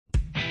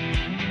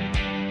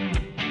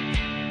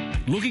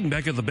looking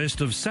back at the best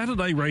of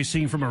Saturday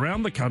racing from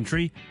around the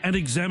country and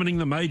examining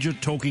the major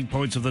talking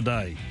points of the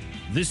day.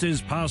 This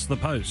is Past the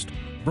Post,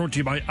 brought to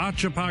you by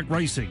Archer Park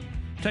Racing,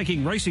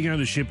 taking racing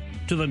ownership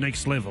to the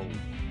next level.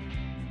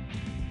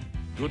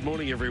 Good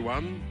morning,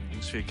 everyone.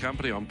 Thanks for your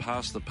company on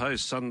Past the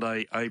Post,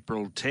 Sunday,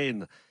 April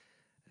 10.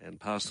 And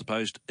Past the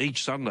Post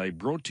each Sunday,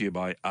 brought to you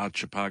by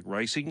Archer Park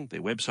Racing.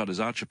 Their website is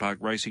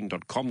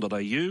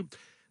archerparkracing.com.au.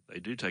 They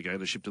do take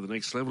ownership to the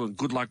next level, and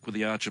good luck with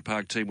the Archer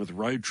Park team with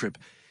Road Trip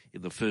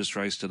in the first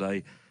race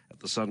today at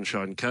the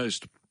Sunshine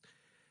Coast.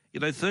 You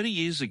know, 30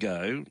 years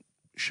ago,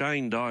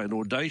 Shane Dye, an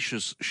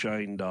audacious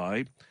Shane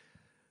Dye,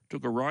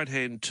 took a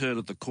right-hand turn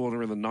at the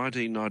corner in the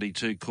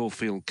 1992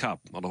 Caulfield Cup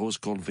on a horse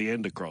called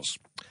Viandacross,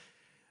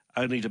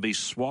 only to be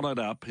swallowed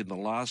up in the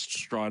last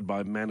stride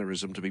by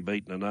Mannerism to be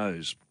beaten a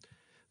nose.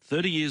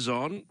 30 years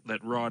on,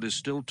 that ride is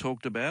still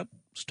talked about,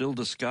 still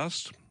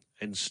discussed,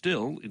 and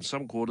still, in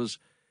some quarters,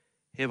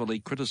 heavily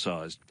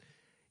criticised.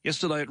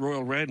 Yesterday at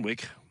Royal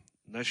Randwick,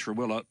 Nash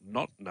Rawiller,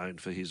 not known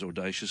for his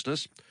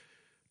audaciousness,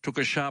 took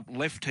a sharp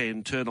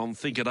left-hand turn on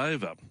Think It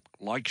Over,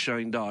 like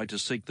Shane Dye, to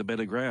seek the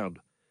better ground.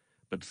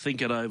 But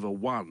Think It Over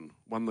won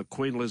the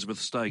Queen Elizabeth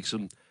Stakes,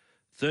 and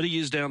 30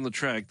 years down the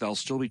track, they'll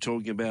still be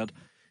talking about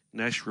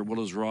Nash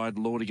Rawiller's ride,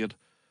 lauding it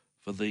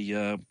for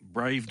the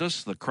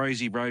braveness, the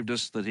crazy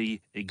braveness that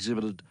he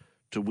exhibited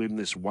to win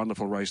this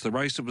wonderful race. The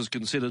race that was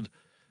considered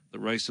the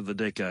race of the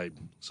decade.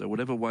 So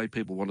whatever way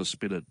people want to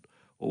spin it,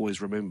 always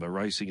remember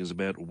racing is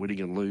about winning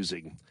and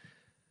losing.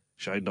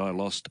 Shane Dye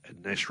lost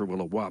and Nash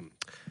Rawiller won.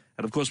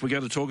 And, of course, we're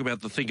going to talk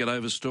about the Think It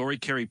Over story.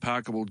 Kerry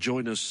Parker will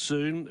join us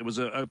soon. It was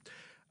a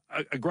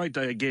great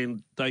day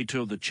again, day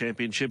two of the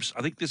championships.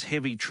 I think this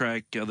heavy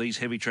track, these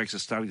heavy tracks are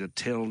starting to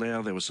tell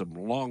now. There were some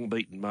long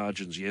beaten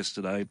margins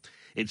yesterday.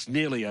 It's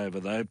nearly over,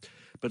 though.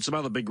 But some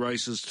other big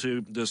races to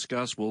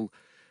discuss. We'll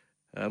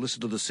listen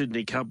to the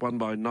Sydney Cup won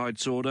by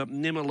Knight's Order.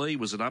 Nimalee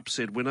was an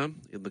upset winner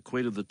in the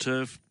Queen of the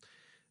Turf.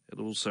 And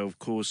also, of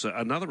course,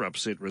 another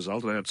upset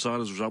result, an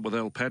outsider's result with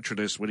El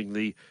Patroness winning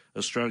the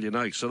Australian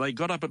Oaks. So they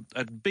got up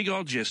at big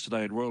odds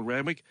yesterday at Royal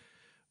Randwick.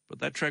 But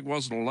that track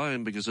wasn't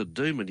alone, because at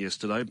Doomben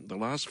yesterday, the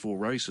last four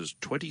races,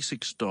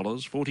 $26,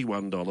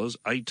 $41,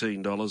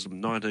 $18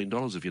 and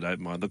 $19, if you don't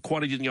mind. The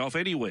quantity didn't go off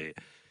anywhere.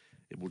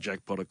 It will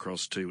jackpot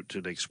across to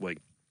next week.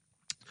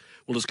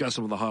 We'll discuss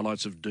some of the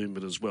highlights of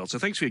Doomben as well. So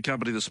thanks for your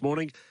company this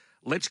morning.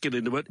 Let's get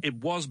into it. It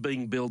was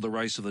being billed the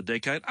race of the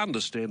decade,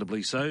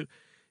 understandably so.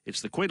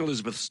 It's the Queen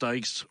Elizabeth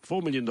Stakes,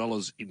 $4 million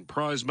in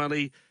prize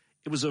money.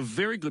 It was a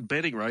very good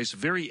betting race.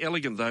 Very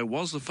elegant, though,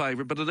 was the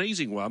favourite, but an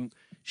easy one.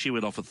 She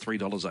went off at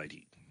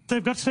 $3.80.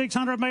 They've got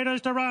 600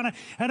 metres to run,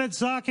 and it's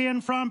Zaki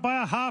in front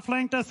by a half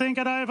length to Think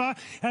It Over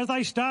as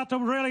they start to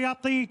really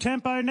up the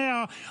tempo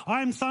now.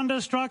 I'm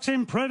Thunderstruck's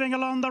improving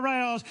along the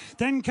rails.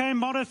 Then came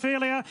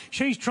Montefilia.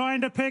 She's trying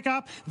to pick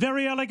up.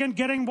 Very elegant,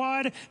 getting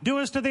wide.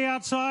 Duis to the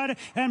outside,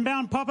 and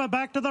Mount Popper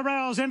back to the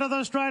rails, into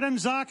the straight, and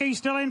Zaki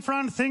still in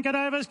front. Think It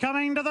Over's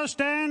coming to the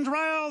stands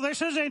rail.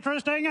 This is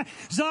interesting.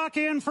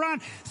 Zaki in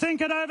front. Think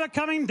It Over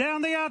coming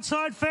down the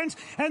outside fence,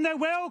 and they're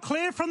well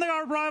clear from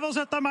the rivals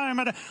at the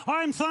moment.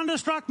 I'm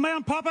Thunderstruck.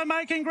 Mount Popper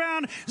making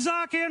ground.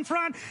 Zaki in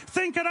front.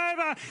 Think It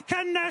Over.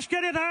 Can Nash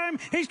get it home?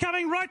 He's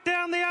coming right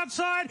down the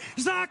outside.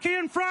 Zaki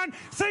in front.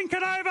 Think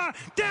It Over.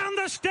 Down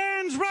the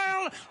stands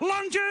rail.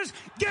 Lunges.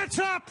 Gets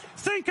up.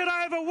 Think It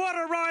Over. What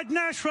a ride.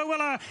 Nash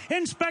Rawiller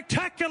in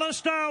spectacular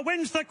style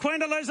wins the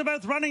Queen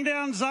Elizabeth, running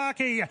down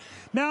Zaki.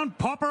 Mount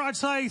Popper, I'd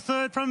say,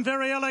 third from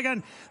Very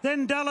Elegant.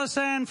 Then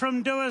Dalasan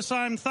from Duis.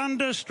 I'm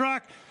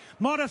Thunderstruck.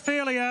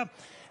 Montefilia.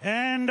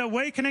 And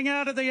awakening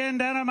out at the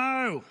end,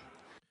 Animo.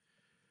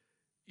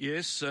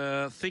 Yes,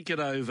 Think It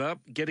Over,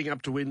 getting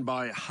up to win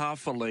by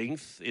half a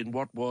length in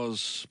what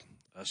was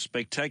a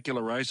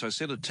spectacular race. I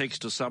sent a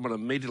text to someone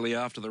immediately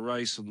after the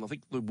race, and I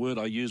think the word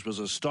I used was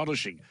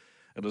astonishing.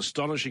 An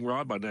astonishing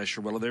ride by Nash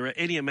Rawiller. There are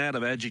any amount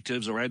of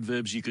adjectives or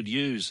adverbs you could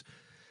use,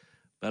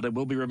 but it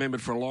will be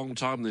remembered for a long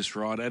time, this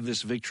ride and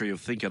this victory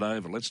of Think It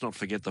Over. Let's not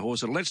forget the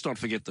horse, and let's not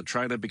forget the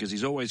trainer, because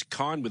he's always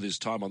kind with his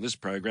time on this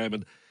program,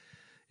 and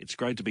it's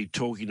great to be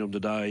talking to him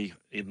today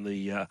in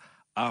the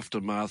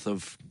aftermath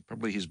of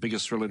probably his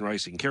biggest thrill in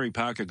racing. Kerry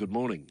Parker, good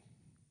morning.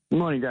 Good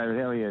morning, David.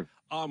 How are you?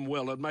 I'm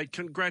well, and mate,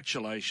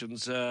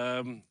 congratulations.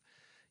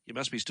 You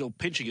must be still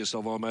pinching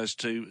yourself almost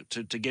to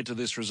get to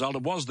this result.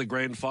 It was the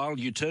grand final.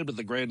 You turned at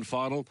the grand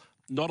final,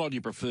 not on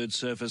your preferred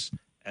surface,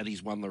 and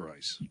he's won the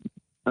race.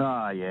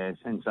 Oh, yeah,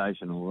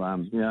 sensational.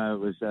 You know, it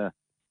was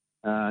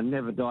a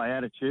never die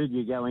attitude.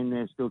 You go in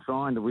there still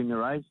trying to win the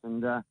race,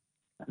 and as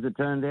it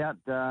turned out,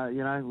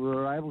 you know, we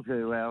were able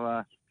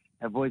to.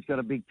 Our boy's got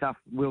a big, tough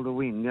will to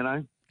win, you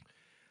know.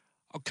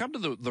 I'll come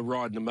to the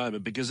ride in a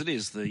moment, because it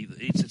is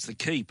it's the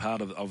key part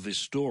of this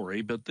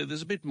story, but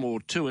there's a bit more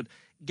to it.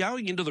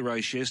 Going into the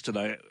race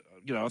yesterday,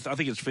 you know, I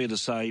think it's fair to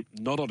say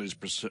not on his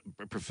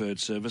preferred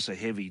surface, a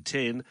heavy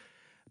 10,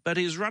 but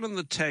his run in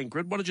the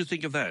Tancred, what did you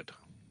think of that?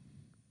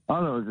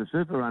 Oh, it was a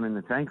super run in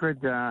the Tancred.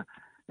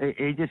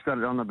 He just got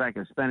it on the back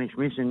of Spanish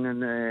Mission,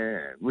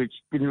 and which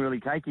didn't really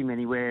take him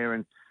anywhere,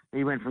 and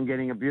he went from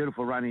getting a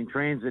beautiful run in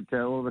transit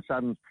to all of a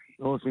sudden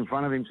the horse in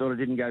front of him sort of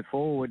didn't go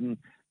forward, and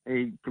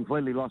he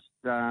completely lost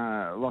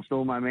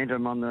all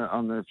momentum on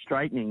the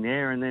straightening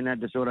there, and then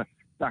had to sort of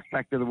duck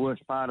back to the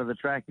worst part of the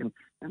track and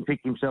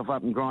pick himself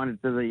up and grind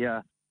it to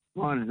the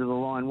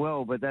line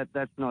well. But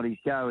that's not his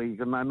go. He's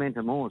a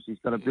momentum horse. He's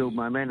got to build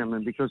momentum,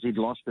 and because he'd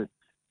lost it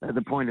at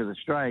the point of the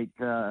straight,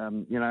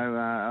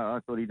 I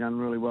thought he'd done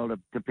really well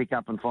to pick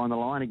up and find the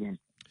line again.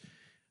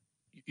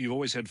 You've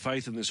always had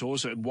faith in this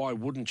horse, and why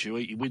wouldn't you?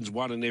 He wins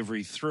 1 in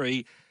every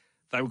 3.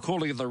 They were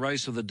calling it the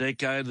race of the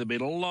decade. There'd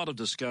been a lot of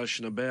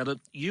discussion about it.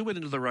 You went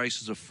into the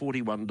race as a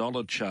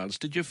 $41 chance.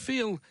 Did you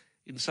feel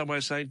in some way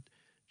saying,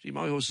 gee,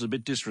 my horse is a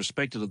bit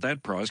disrespected at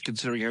that price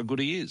considering how good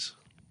he is?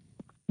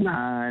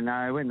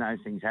 No. When those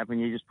things happen,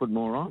 you just put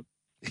more on.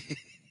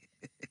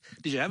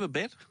 Did you have a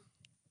bet?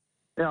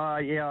 Yeah,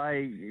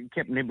 I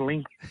kept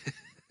nibbling.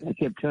 It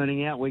kept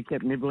turning out. We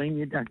kept nibbling.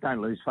 You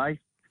don't lose faith.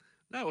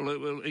 No,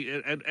 well,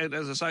 and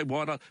as I say,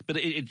 why not? But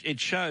it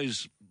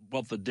shows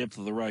what the depth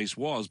of the race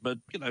was. But,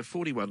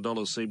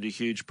 $41 seemed a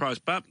huge price.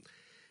 But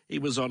he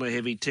was on a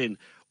heavy 10.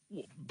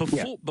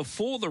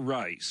 Before the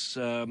race,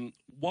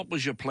 what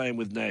was your plan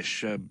with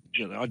Nash?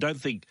 I don't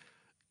think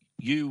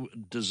you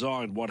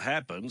designed what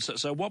happened.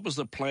 So what was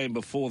the plan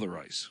before the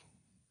race?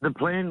 The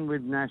plan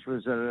with Nash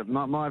was,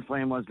 my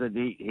plan was that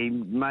he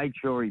made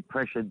sure he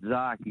pressured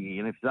Zaaki,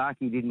 and if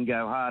Zaaki didn't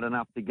go hard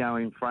enough to go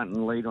in front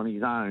and lead on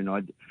his own,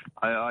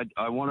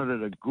 I wanted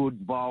it a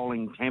good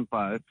bowling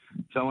tempo,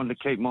 so I wanted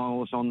to keep my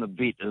horse on the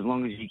bit as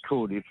long as he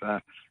could. If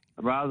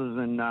rather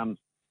than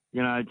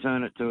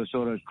turn it to a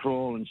sort of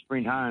crawl and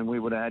sprint home, we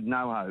would have had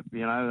no hope.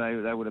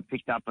 They would have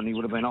picked up and he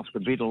would have been off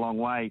the bit a long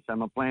way. So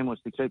my plan was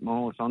to keep my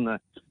horse on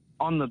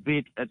the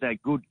bit at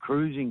that good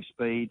cruising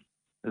speed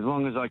as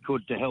long as I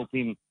could to help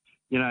him,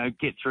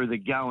 get through the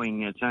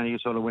going. It's only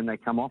sort of when they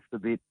come off the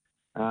bit,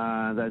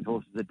 those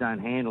horses that don't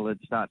handle it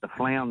start to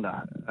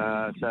flounder.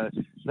 So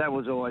that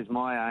was always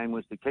my aim,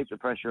 was to keep the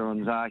pressure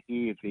on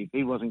Zaaki. If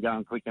he wasn't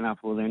going quick enough,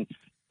 well then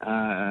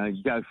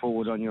go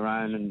forward on your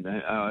own. And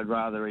I'd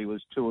rather he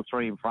was 2 or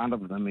 3 in front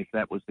of them if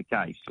that was the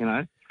case,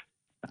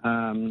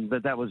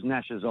 But that was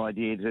Nash's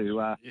idea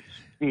to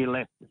steer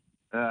left.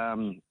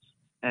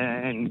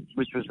 And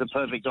which was the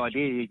perfect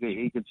idea.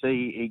 He could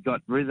see he got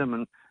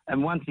rhythm,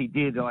 and once he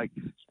did,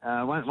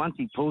 once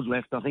he pulled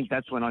left, I think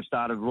that's when I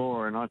started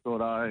roaring. I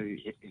thought I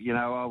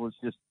was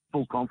just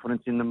full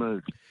confidence in the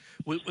move.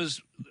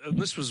 This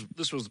was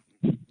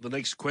the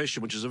next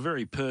question, which is a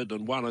very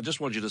pertinent one. I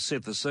just want you to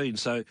set the scene.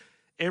 So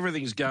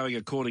everything's going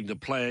according to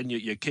plan.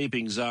 You're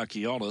keeping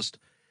Zaaki honest.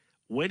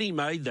 When he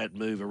made that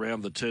move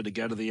around the turn to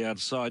go to the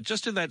outside,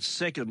 just in that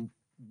second,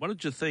 what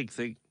did you think?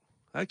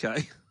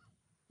 Okay.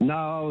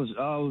 No,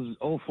 I was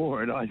all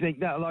for it. I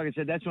think that, like I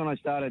said, that's when I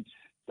started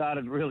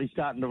really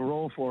starting to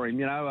roar for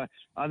him.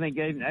 I think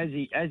even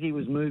as he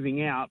was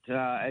moving out,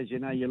 as you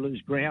know, you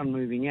lose ground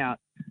moving out.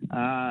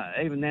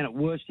 Even then, at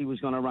worst, he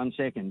was going to run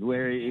second.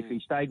 Where if he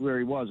stayed where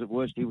he was, at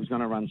worst, he was going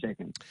to run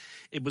second.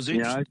 It was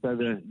interesting. So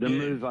the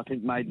move, I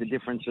think, made the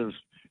difference of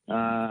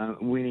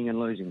winning and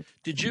losing.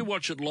 Did you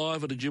watch it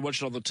live or did you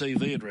watch it on the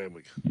TV at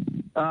Randwick?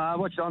 I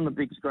watched it on the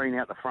big screen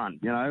out the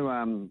front,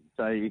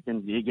 so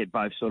you get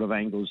both sort of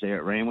angles there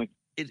at Randwick.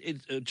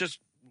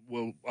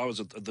 I was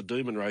at the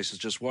Doomben races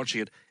just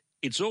watching it.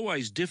 It's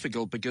always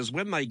difficult because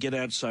when they get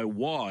out so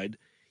wide,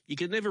 you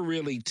can never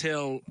really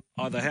tell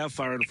either how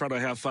far in front or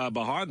how far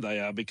behind they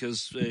are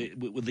because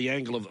with the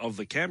angle of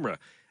the camera.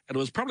 And it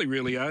was probably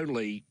really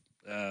only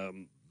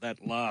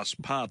that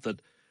last part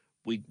that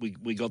we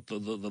got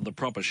the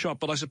proper shot.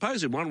 But I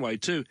suppose in one way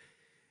too,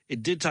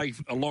 it did take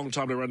a long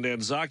time to run down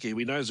Zaaki, who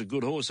we know is a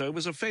good horse, so it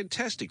was a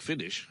fantastic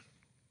finish.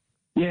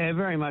 Yeah,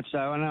 very much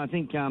so. And I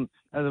think, as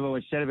I've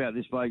always said about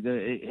this bloke,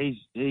 he's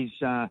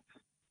the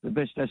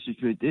best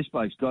attribute this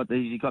bloke's got.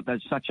 He's got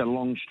such a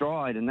long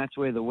stride, and that's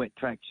where the wet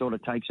track sort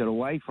of takes it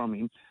away from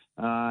him.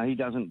 He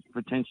doesn't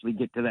potentially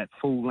get to that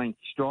full-length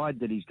stride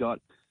that he's got.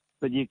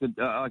 But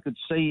I could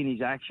see in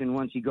his action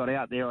once he got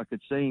out there, I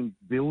could see him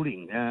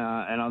building,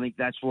 and I think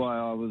that's why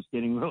I was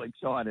getting real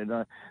excited.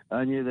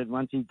 I knew that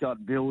once he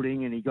got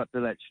building and he got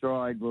to that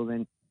stride, well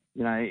then,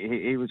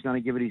 he was going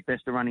to give it his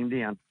best to run him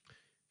down.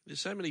 There's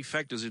so many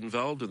factors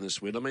involved in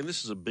this win. I mean,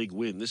 this is a big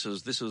win. This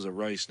is a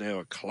race now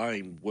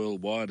acclaimed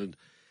worldwide,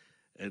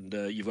 and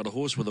you've got a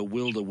horse with a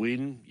will to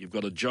win. You've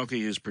got a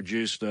jockey who's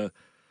produced the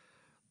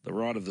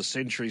ride of the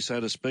century, so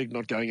to speak,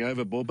 not going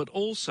overboard, but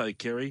also,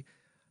 Kerry,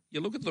 you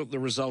look at the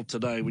result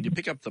today, when you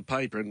pick up the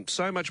paper, and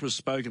so much was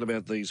spoken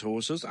about these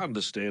horses,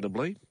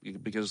 understandably,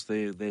 because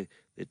they're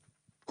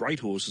great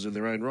horses in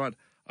their own right.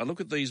 I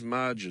look at these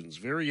margins,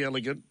 very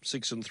elegant,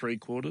 6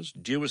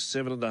 3/4, Duis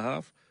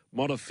 7.5,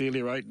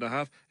 Montefilia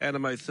 8.5,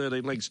 Animo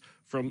 13 lengths.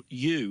 From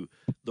you,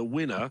 the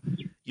winner,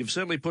 you've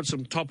certainly put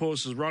some top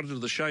horses right into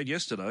the shade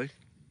yesterday.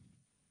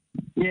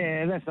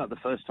 Yeah, that's not the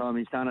first time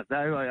he's done it,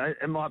 though.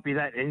 It might be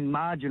that in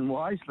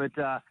margin-wise, but...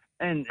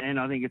 And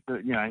I think it's,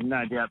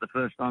 no doubt the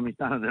first time he's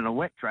done it in a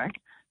wet track.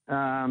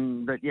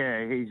 But,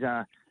 yeah, he's,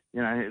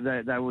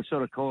 they were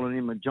sort of calling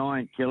him a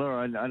giant killer.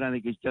 I don't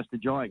think he's just a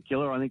giant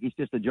killer. I think he's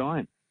just a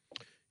giant.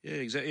 Yeah,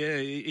 exactly. Yeah,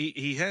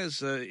 he has.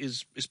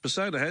 His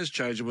persona has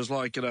changed. It was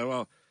like,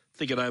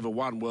 Think It Over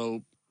won.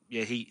 Well,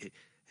 yeah, he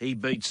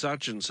beat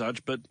such and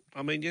such. But,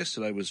 I mean,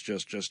 yesterday was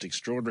just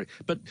extraordinary.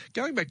 But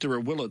going back to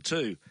Rawiller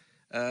too,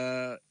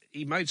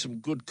 he made some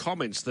good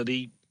comments that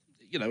it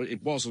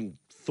wasn't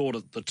thought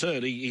at the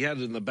turn. He had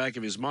it in the back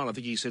of his mind. I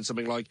think he said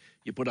something like,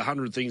 you put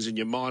 100 things in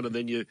your mind and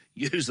then you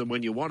use them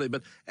when you want to.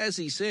 But as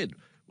he said,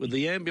 with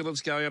the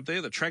ambulance going up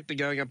there, the tractor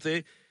going up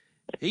there,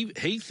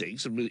 he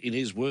thinks, in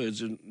his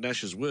words, in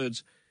Nash's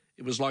words,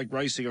 it was like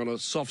racing on a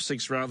soft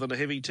 6 rather than a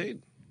heavy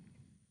 10.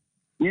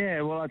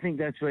 Yeah, well, I think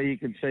that's where you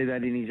could see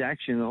that in his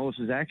action, the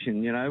horse's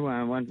action.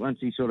 Once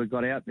he sort of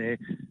got out there,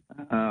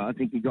 I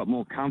think he got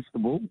more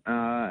comfortable,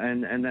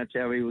 and that's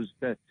how he was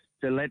to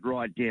let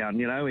right down.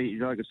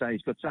 Like I say,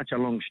 he's got such a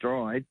long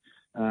stride,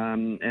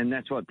 and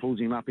that's what pulls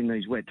him up in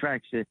these wet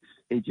tracks.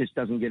 He just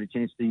doesn't get a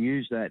chance to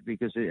use that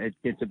because it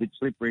gets a bit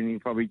slippery, and he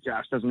probably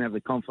just doesn't have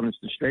the confidence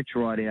to stretch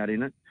right out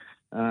in it.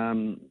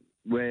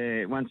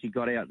 Where once he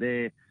got out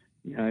there,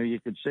 you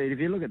could see it. If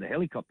you look at the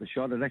helicopter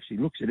shot, it actually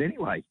looks it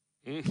anyway.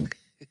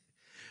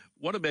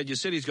 What about, you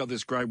said he's got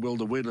this great will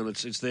to win and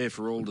it's there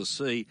for all to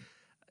see.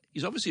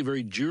 He's obviously a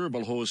very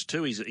durable horse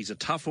too. He's a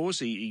tough horse.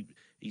 He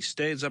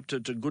stands up to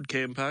good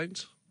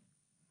campaigns.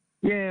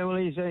 Yeah, well,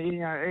 he's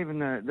even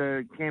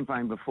the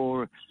campaign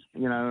before,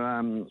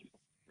 the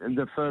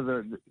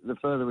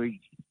further we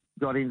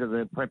got into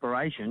the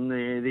preparation,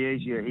 the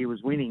easier he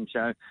was winning.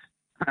 So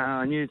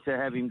I knew to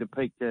have him to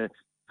peak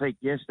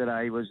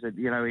yesterday was that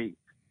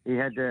he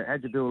had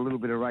to do a little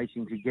bit of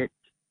racing to get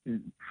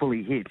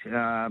fully hit,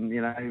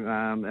 and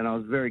I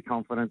was very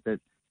confident that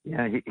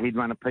he'd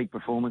run a peak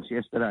performance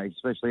yesterday,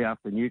 especially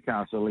after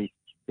Newcastle.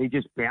 He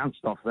just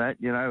bounced off that.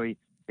 I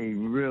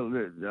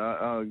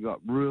got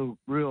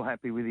real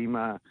happy with him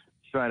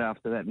straight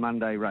after that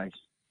Monday race.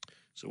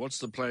 So what's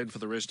the plan for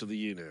the rest of the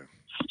year now?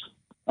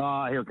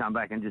 Oh, he'll come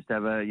back and just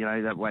have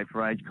that weight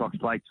for age Cox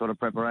Plate sort of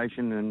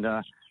preparation, and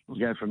we'll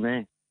go from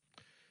there.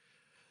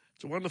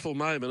 It's a wonderful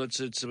moment.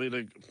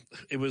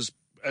 It was,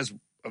 as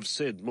I've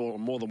said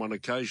more than one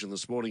occasion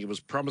this morning, it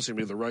was promising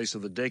me the race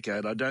of the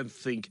decade. I don't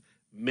think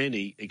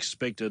many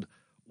expected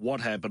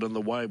what happened and the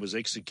way it was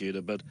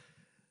executed, but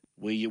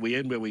we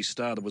end where we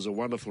started. It was a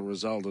wonderful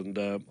result, and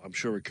I'm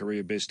sure a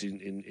career best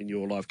in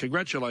your life.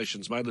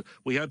 Congratulations, mate.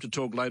 We hope to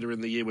talk later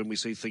in the year when we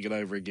see Think It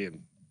Over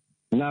again.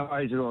 No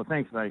worries at all.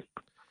 Thanks, mate.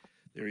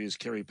 There he is,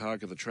 Kerry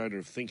Parker, the trainer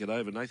of Think It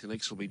Over. Nathan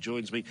Exelby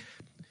joins me.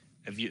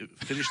 Have you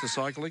finished the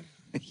cycling?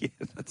 Yeah,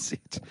 that's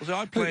it. Well,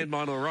 I planned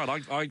mine all right.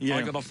 I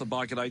got off the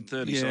bike at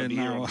 8:30, so I'm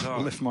here on time.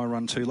 I left my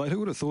run too late. Who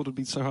would have thought it'd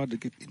be so hard to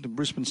get into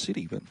Brisbane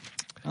City, but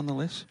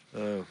nonetheless.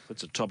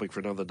 That's a topic for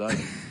another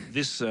day.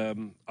 This,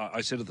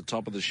 I said at the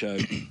top of the show,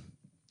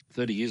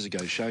 30 years ago,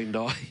 Shane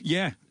Dye.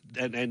 Yeah.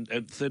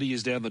 And 30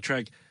 years down the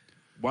track,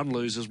 one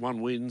loses, one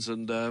wins,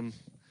 and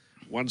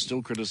one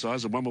still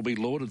criticised, and one will be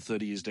lauded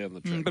 30 years down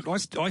the track.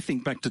 But I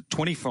think back to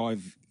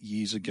 25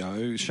 years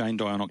ago, Shane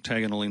Dye on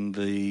Octagonal in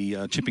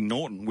the Chipping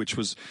Norton, which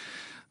was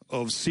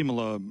of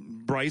similar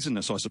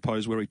brazenness, I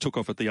suppose, where he took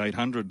off at the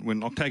 800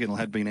 when Octagonal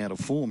had been out of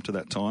form to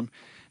that time,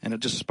 and it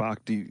just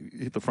sparked, he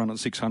hit the front at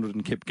 600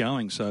 and kept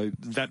going. So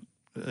that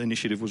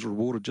initiative was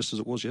rewarded just as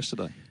it was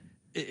yesterday.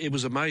 It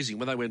was amazing.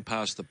 When they went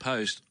past the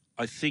post,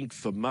 I think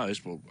for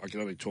most, well, I can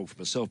only talk for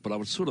myself, but I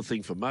would sort of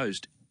think for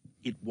most,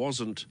 it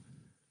wasn't,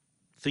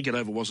 Think It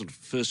Over wasn't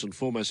first and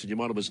foremost in your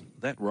mind, it was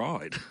that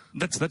ride.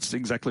 That's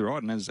exactly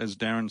right, and as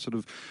Darren sort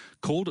of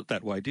called it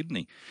that way, didn't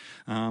he?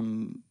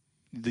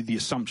 The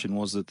assumption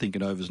was that Think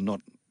It Over's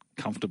not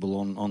comfortable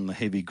on the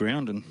heavy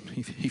ground, and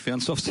he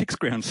found soft 6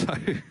 ground, so...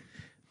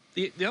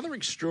 The other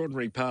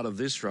extraordinary part of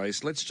this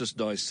race, let's just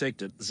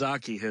dissect it.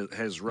 Zaki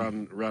has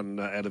run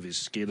out of his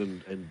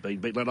skin and been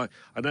beaten. And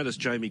I noticed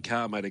Jamie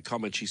Carr made a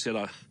comment. She said,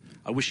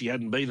 I wish he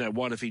hadn't been that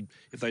wide.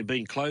 If they'd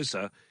been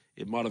closer,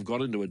 it might have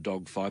got into a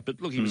dogfight. But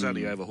look, he was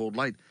only overhauled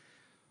late.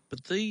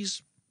 But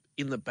these,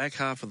 in the back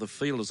half of the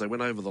field as they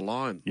went over the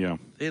line,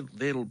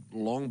 they're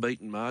long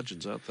beaten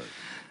margins, aren't they?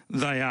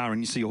 They are,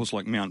 and you see a horse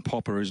like Mount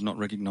Popper, who's not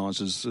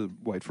recognised as a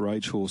weight for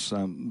age horse,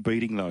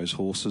 beating those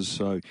horses.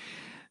 So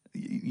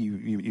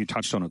you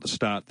touched on at the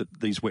start that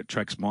these wet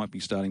tracks might be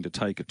starting to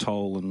take a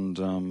toll,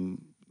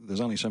 and there's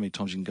only so many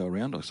times you can go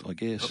around, I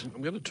guess.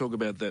 I'm going to talk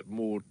about that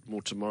more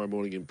tomorrow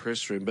morning in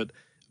press room, but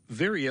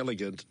Very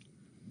Elegant,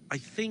 I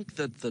think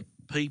that the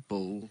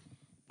people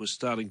were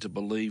starting to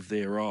believe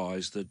their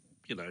eyes that,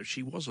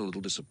 she was a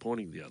little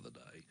disappointing the other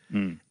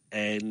day.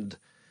 And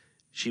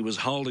she was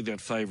holding that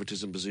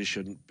favouritism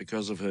position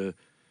because of her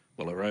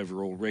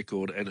overall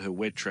record and her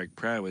wet track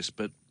prowess,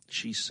 but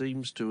she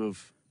seems to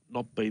have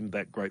not been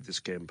that great this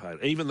campaign,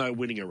 even though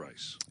winning a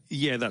race.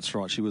 Yeah, that's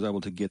right. She was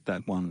able to get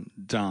that one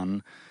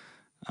done.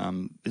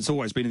 It's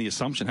always been the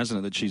assumption, hasn't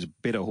it, that she's a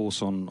better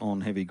horse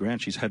on heavy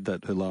ground. She's had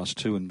that her last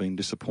two and been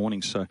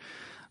disappointing. So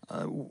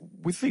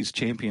with these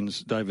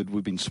champions, David,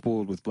 we've been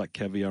spoiled with Black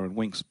Caviar and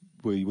Winks.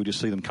 We just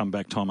see them come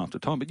back time after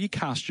time. But you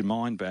cast your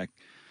mind back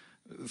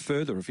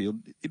further afield,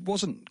 it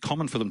wasn't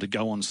common for them to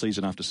go on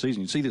season after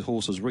season. You'd see the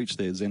horses reach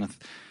their zenith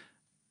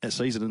a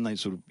season and they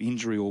sort of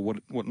injury or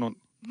whatnot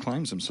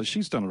claims them. So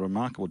she's done a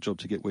remarkable job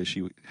to get where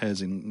she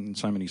has in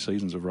so many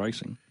seasons of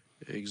racing.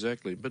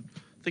 Exactly. But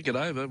think it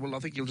over. Well, I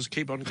think he'll just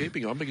keep on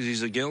keeping on because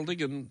he's a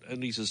gelding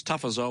and he's as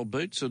tough as old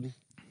boots and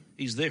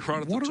he's there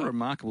right at the top. What a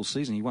remarkable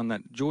season. He won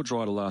that George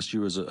Ryder last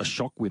year as a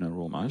shock winner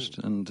almost,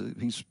 and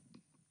he's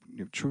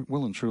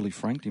well and truly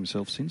franked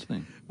himself since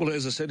then. Well,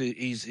 as I said,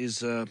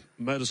 his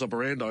modus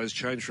operandi has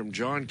changed from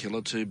giant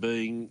killer to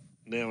being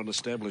now an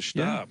established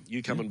star. Yeah.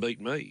 You come and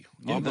beat me.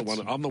 Yeah, I'm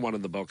the one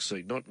in the box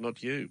seat,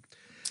 not you.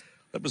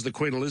 That was the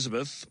Queen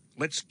Elizabeth.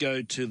 Let's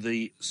go to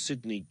the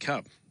Sydney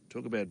Cup.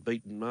 Talk about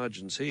beaten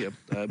margins here.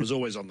 It was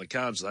always on the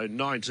cards, though.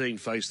 19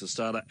 faced the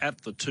starter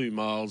at the 2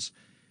 miles,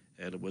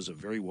 and it was a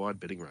very wide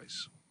betting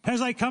race. As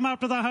they come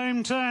up to the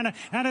home turn,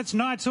 and it's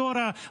Knight's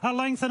Order, a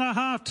length and a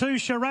half to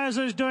Shiraz,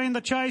 who's doing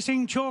the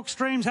chasing. Chalk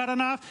Stream's had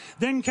enough.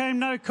 Then came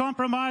No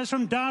Compromise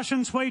from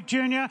Darshan Sweet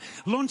Jr.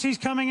 Luncey's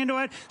coming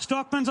into it.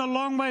 Stockman's a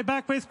long way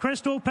back with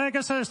Crystal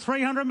Pegasus.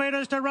 300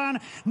 metres to run.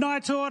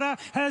 Knight's Order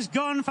has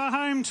gone for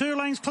home. 2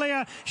 lengths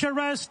clear.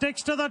 Shiraz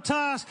sticks to the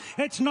task.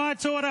 It's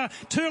Knight's Order.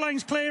 2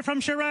 lengths clear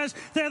from Shiraz.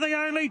 They're the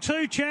only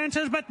 2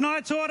 chances, but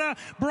Knight's Order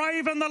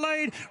brave in the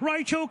lead.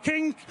 Rachel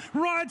King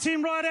rides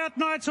him right out.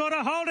 Knight's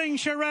Order holding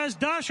Shiraz.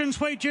 Darshan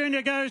Sweet Jr.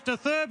 goes to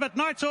third, but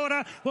Knight's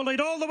Order will lead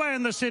all the way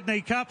in the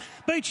Sydney Cup.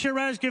 Beat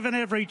Shiraz given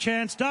every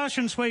chance.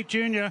 Darshan Sweet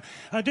Jr.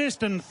 a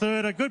distant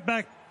third. A good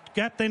back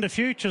gap then to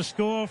Future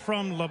Score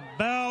from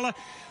LaBelle.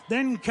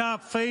 Then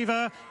Carp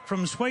Fever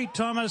from Sweet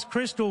Thomas,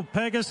 Crystal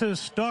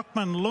Pegasus,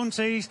 Stockman,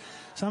 Luncey's.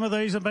 Some of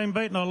these have been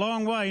beaten a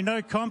long way.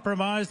 No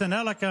Compromise, then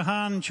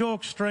Alakahan,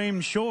 Chalk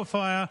Stream,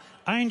 Surefire,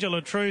 Angel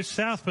of Truth,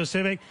 South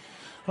Pacific.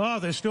 Oh,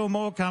 there's still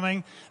more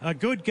coming. A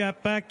good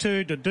gap back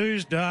to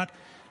Dedue's Dart.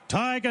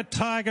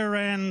 Tiger,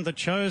 and the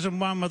chosen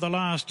one with the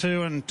last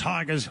 2, and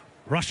Tiger's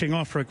rushing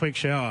off for a quick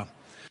shower.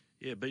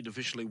 Yeah, beat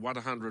officially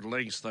 100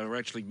 lengths. They were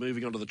actually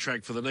moving onto the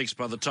track for the next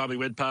by the time he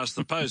went past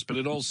the post. But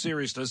in all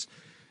seriousness,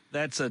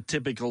 that's a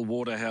typical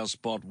Waterhouse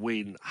spot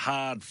win.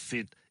 Hard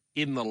fit,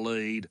 in the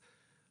lead,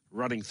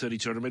 running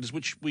 3,200 metres,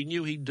 which we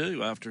knew he'd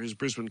do after his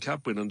Brisbane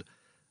Cup win. And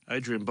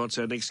Adrian Bott's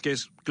our next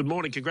guest. Good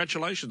morning.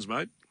 Congratulations,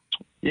 mate.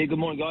 Yeah, good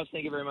morning, guys.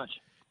 Thank you very much.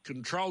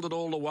 Controlled it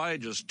all the way,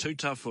 just too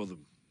tough for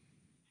them.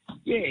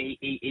 Yeah,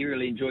 he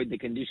really enjoyed the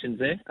conditions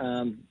there.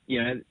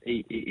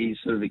 He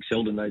sort of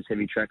excelled in those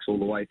heavy tracks all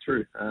the way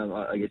through.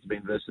 I guess he's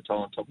been versatile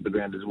on top of the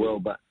ground as well.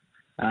 But,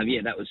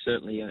 that was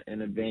certainly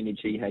an advantage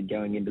he had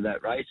going into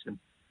that race. And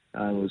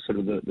it was sort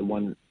of the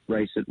one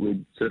race that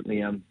we'd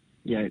certainly,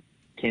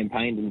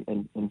 campaigned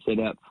and set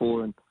out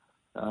for. And,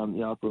 I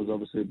thought it was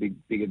obviously a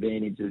big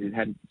advantage that he'd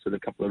had sort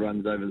of a couple of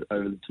runs over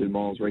the 2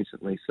 miles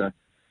recently. So,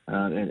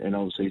 and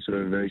obviously sort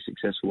of a very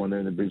successful one there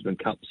in the Brisbane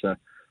Cup. So,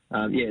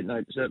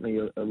 certainly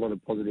a lot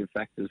of positive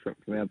factors from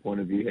our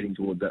point of view heading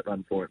towards that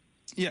run for it.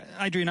 Yeah,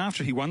 Adrian,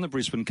 after he won the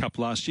Brisbane Cup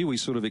last year, we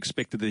sort of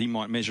expected that he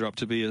might measure up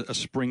to be a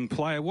spring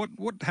player. What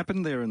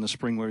happened there in the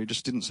spring where he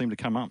just didn't seem to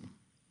come up?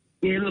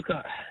 Yeah, look,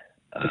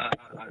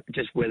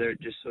 just whether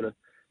it just sort of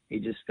he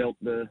just felt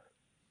the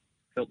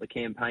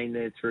campaign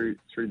there through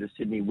the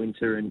Sydney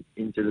winter and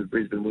into the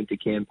Brisbane winter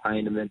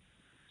campaign, and then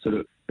sort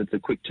of it's a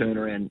quick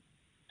turnaround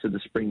to the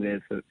spring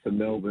there for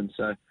Melbourne.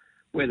 So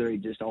whether he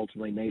just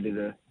ultimately needed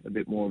a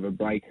bit more of a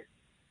break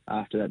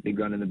after that big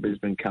run in the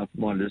Brisbane Cup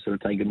might have just sort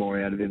of taken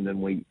more out of him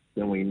than we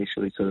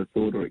initially sort of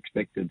thought or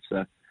expected.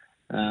 So,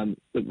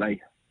 look,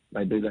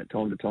 they do that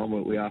time to time.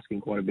 We're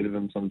asking quite a bit of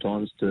him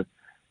sometimes to,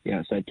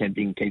 so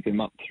attempting to keep him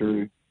up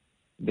through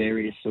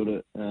various sort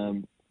of,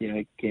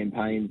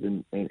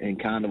 campaigns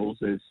and carnivals.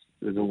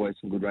 There's always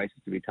some good races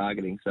to be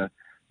targeting. So,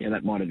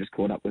 that might have just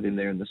caught up with him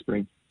there in the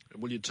spring.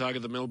 Will you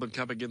target the Melbourne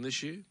Cup again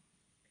this year?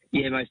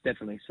 Yeah, most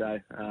definitely. So,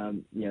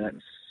 that's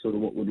sort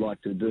of what we'd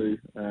like to do,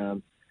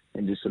 and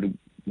just sort of,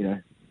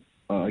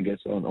 I guess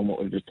on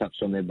what we've just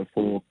touched on there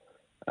before,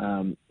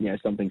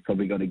 something's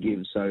probably got to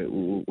give.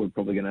 So we're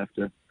probably going to have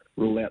to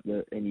rule out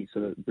any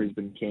sort of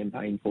Brisbane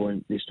campaign for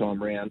him this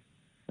time round.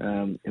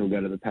 He'll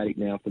go to the paddock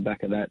now off the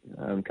back of that.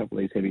 A couple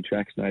of these heavy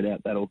tracks, no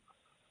doubt that'll,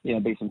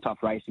 be some tough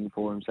racing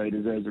for him. So he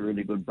deserves a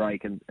really good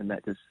break, and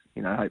that just,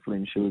 hopefully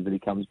ensures that he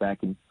comes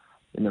back in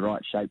the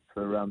right shape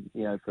for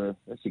a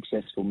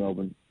successful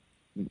Melbourne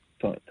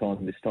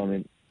time this time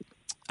in.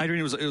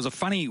 Adrian, it was a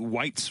funny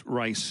weights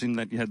race in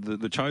that you had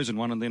the chosen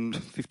one and then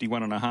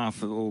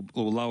 51.5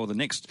 or lower the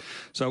next.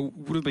 So it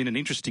would have been an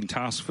interesting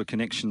task for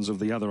Connections of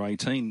the other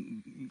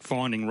 18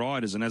 finding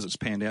riders, and as it's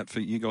panned out for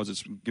you guys,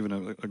 it's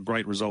given a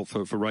great result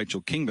for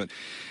Rachel King. But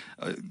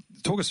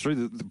talk us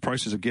through the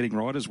process of getting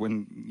riders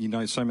when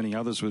so many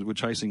others were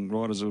chasing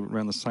riders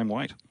around the same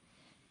weight.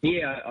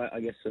 Yeah, I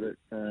guess sort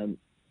of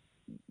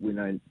we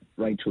know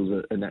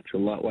Rachel's a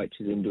natural lightweight.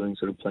 She's been doing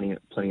sort of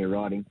plenty of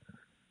riding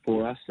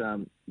for us.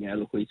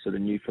 Look, we sort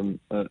of knew from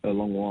a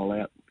long while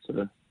out sort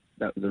of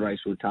that was the race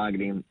we were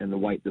targeting and the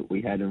weight that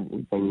we had, and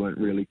we probably weren't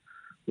really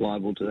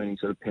liable to any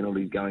sort of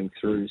penalties going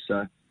through.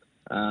 So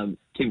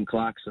Tim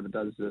Clark sort of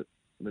does the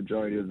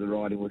majority of the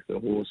riding with the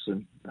horse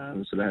and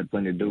sort of had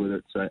plenty to do with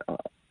it. So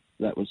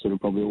that was sort of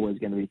probably always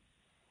going to be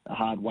a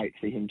hard weight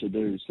for him to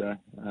do. So,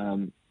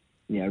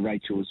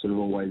 Rachel was sort of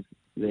always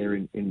there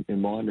in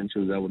mind, and she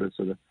was able to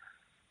sort of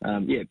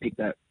pick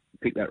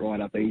that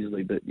right up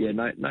easily. But yeah,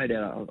 no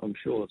doubt, I'm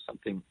sure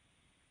something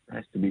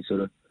has to be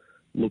sort of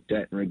looked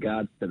at in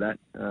regards to that.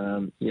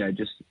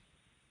 Just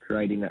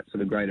creating that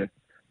sort of greater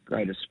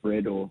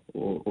spread or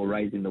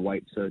raising the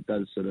weight, so it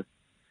does sort of,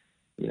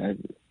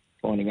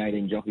 finding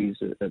 18 jockeys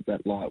at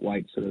that light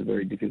weight sort of a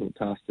very difficult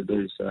task to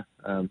do. So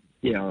I'm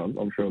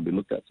sure it'll be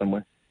looked at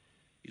somewhere.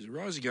 He's a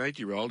rising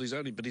 8-year-old. He's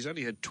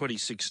only had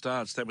 26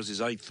 starts. That was his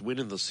 8th win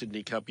in the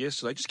Sydney Cup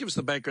yesterday. Just give us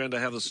the background to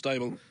how the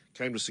stable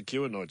came to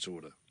secure Knight's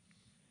Order.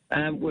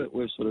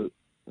 We've sort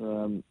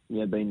of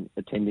been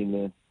attending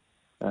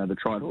the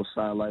Tried Horse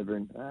sale over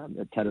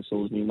at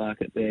Tattersalls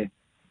Newmarket there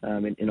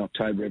in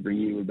October every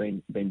year. We've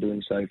been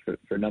doing so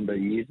for a number of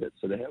years. That's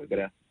sort of how we got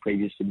our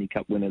previous Sydney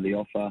Cup winner, The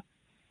Offer,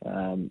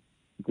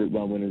 Group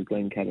 1 winners,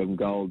 Glen Cabot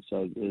Gold.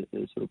 So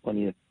there's sort of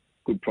plenty of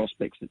good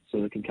prospects that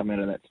sort of can come out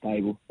of that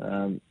stable.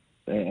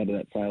 Out of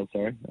that sale,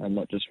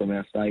 not just from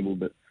our stable,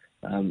 but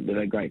they've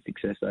had great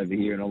success over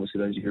here, and obviously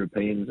those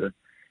Europeans are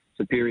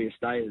superior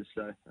stayers.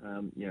 So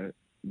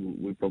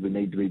we probably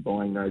need to be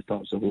buying those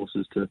types of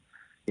horses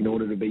in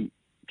order to be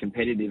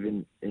competitive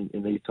in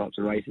these types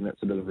of racing. That's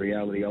sort of the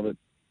reality of it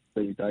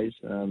these days.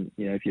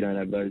 If you don't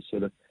have those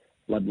sort of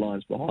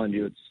bloodlines behind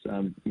you,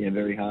 it's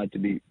very hard to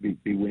be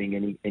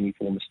winning any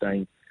form of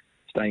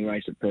staying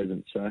race at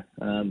present. So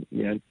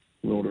in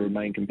order to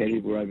remain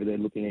competitive, we're over there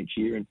looking each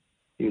year, and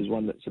he was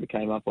one that sort of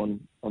came up on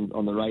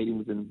the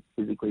ratings and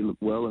physically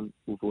looked well, and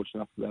we're fortunate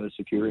enough to be able to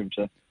secure him.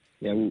 So,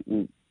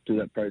 we'll do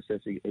that process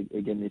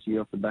again this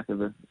year off the back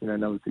of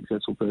another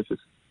successful purchase.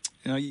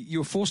 You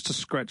were forced to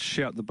scratch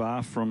out the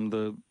bar from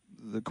the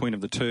Queen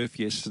of the Turf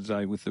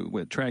yesterday with the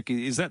wet track.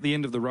 Is that the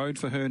end of the road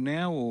for her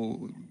now,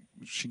 or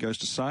she goes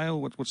to sale?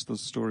 What's the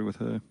story with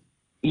her?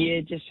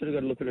 Yeah, just sort of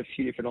got to look at a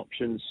few different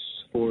options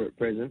for her at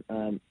present.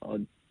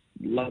 I'd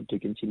love to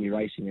continue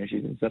racing her.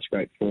 She's in such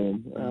great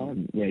form.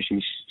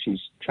 She's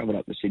travelled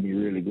up to Sydney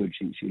really good.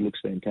 She looks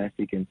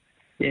fantastic, and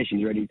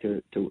she's ready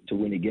to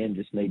win again.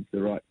 Just needs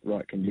the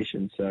right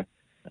conditions. So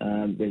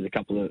there's a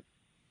couple of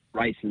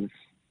races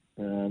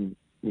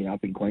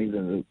up in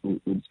Queensland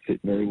that would fit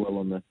very well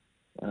on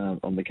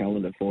the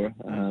calendar for her.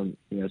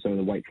 Some of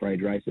the weight for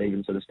age race,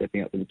 even sort of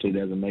stepping up to the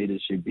 2,000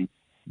 metres, she'd be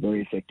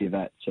very effective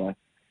at. So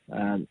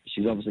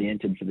she's obviously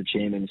entered for the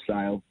Chairman's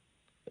Sale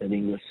at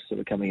Inglis, sort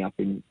of coming up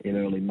in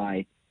early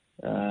May.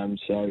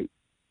 So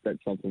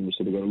that's something we've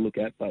sort of got to look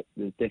at, but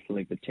there's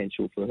definitely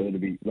potential for her to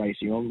be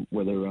racing on,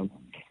 whether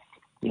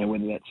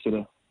that sort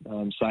of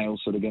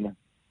sale's sort of going to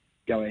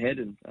go ahead,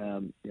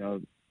 and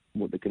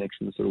what the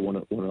connections sort of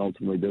want to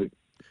ultimately do.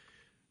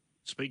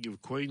 Speaking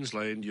of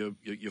Queensland, your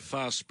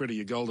fast sprinter,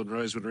 your Golden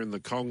Rose winner in the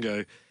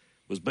Congo,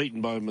 was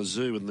beaten by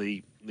Mizzou in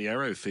the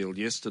Arrowfield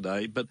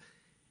yesterday, but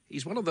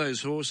he's one of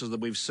those horses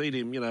that we've seen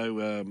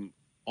him,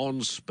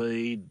 on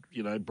speed,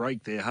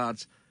 break their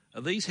hearts.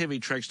 Are these heavy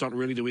tracks not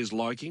really to his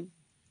liking?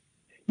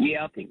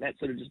 Yeah, I think that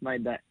sort of just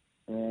made that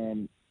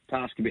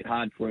task a bit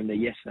hard for him there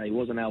yesterday. He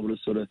wasn't able to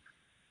sort of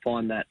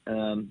find that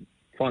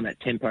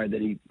tempo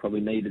that he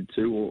probably needed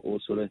to, or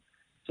sort of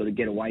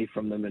get away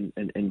from them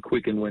and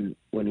quicken when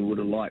he would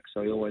have liked.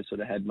 So he always sort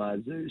of had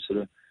Mizzou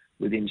sort of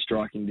within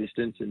striking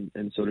distance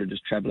and sort of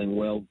just travelling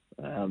well,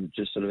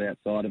 just sort of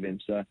outside of him.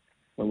 So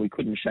when we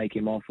couldn't shake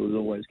him off, it was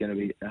always going to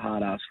be a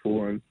hard ask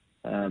for him.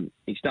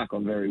 He stuck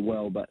on very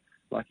well, but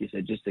like you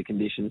said, just the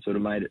conditions sort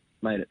of made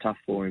it tough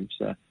for him.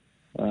 So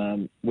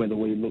whether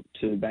we look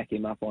to back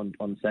him up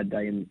on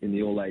Saturday in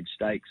the All-Age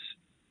Stakes,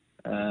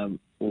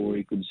 or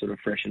he could sort of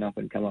freshen up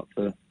and come up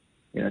for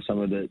some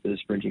of the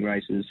sprinting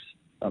races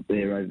up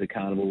there over the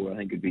carnival, I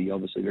think it'd be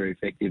obviously very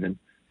effective, and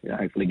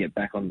hopefully get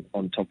back on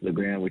top of the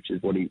ground, which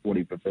is what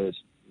he prefers.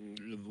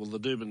 Well, the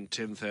Doomben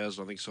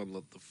 10,000, I think, is on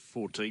the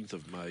 14th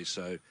of May,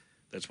 so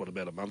that's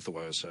about a month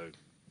away or so.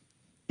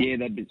 Yeah,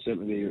 that'd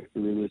certainly be a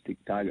realistic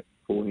target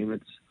for him.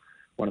 It's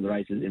one of the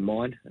races in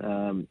mind.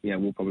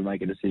 We'll probably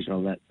make a decision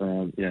on that,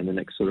 in the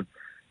next sort of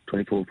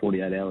 24,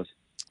 48 hours.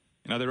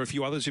 And are there a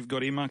few others you've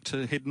got earmarked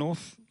to head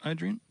north,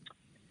 Adrian?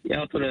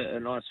 Yeah, I thought a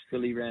nice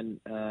filly ran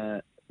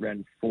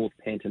fourth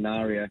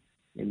Pantanaria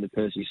in the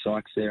Percy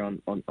Sykes there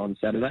on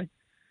Saturday.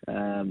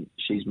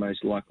 She's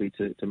most likely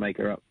to make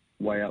her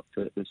way up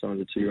for some of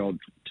the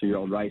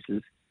two-year-old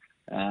races.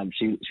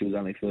 She was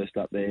only first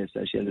up there,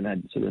 so she hasn't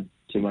had sort of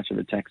too much of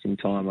a taxing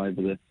time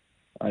over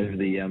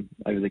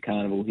the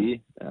carnival here.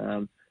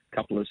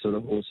 Couple of sort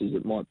of horses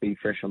that might be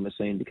fresh on the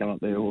scene to come up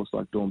there. A horse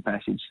like Dawn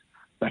Passage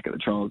back at the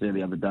trials there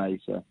the other day,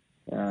 so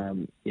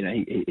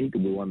he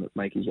could be one that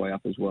make his way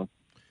up as well.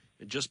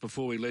 And just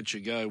before we let you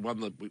go,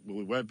 one that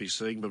we won't be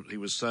seeing, but he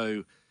was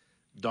so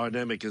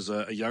dynamic as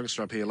a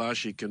youngster up here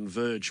last year,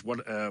 Converge.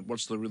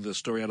 What's the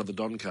story out of the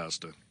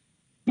Doncaster?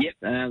 Yep,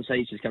 so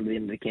he's just come to the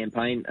end of the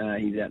campaign.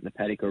 He's out in the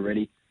paddock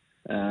already.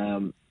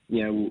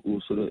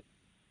 We'll sort of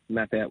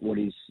map out what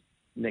his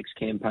next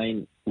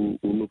campaign will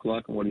look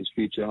like and what his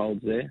future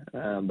holds there.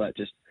 But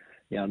just,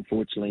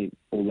 unfortunately,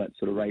 all that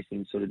sort of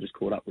racing sort of just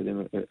caught up with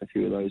him. A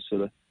few of those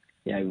sort of,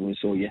 we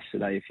saw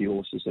yesterday a few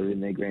horses that are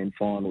in their grand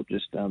final.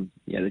 Just,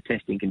 the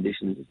testing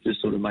conditions just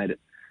sort of made it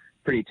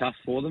pretty tough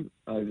for them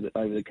over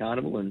the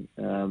carnival, and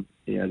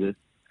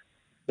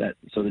that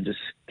sort of just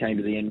came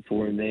to the end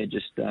for him there.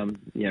 Just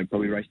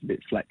probably raced a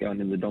bit flat going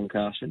into the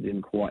Doncaster and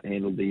didn't quite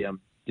handle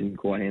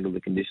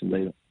the conditions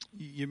either.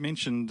 You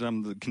mentioned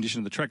the condition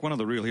of the track. One of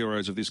the real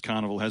heroes of this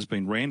carnival has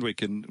been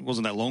Randwick, and it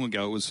wasn't that long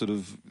ago it was sort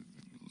of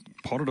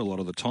potted a lot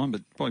of the time,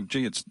 but boy,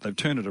 gee, they've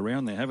turned it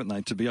around there, haven't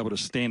they, to be able to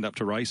stand up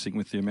to racing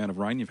with the amount of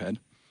rain you've had?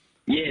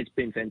 Yeah, it's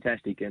been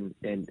fantastic, and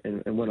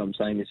when I'm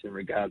saying this in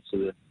regards to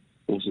the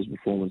horse's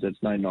performance, it's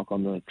no knock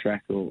on the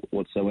track or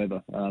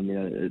whatsoever.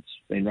 It's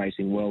been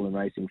racing well and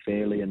racing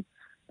fairly, and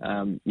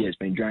it's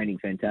been draining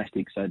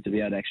fantastic. So to be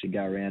able to actually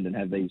go around and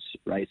have these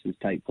races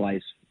take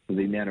place with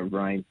the amount of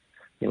rain,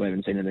 we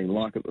haven't seen anything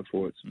like it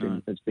before.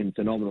 It's been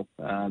phenomenal.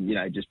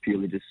 Just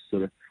purely just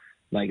sort of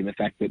making the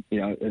fact that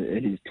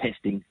it is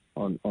testing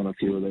on a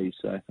few of these.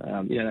 So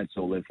that's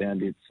all they've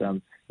found. It's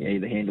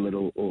either handle it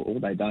or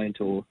they don't,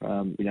 or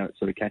it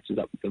sort of catches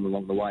up with them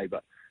along the way.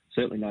 But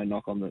certainly no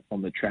knock on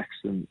the tracks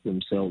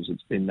themselves.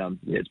 It's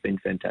been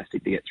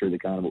fantastic to get through the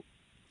carnival.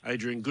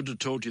 Adrian, good to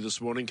talk to you this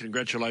morning.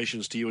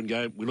 Congratulations to you and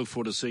Gabe. We look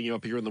forward to seeing you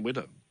up here in the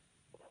winter.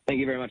 Thank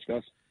you very much,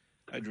 guys.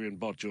 Adrian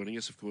Bott joining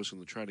us, of course, in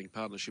the trading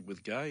partnership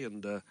with Gay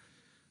and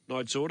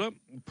Knight's Order.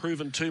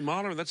 Proven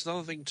 2-miler, and that's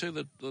another thing too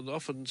that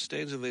often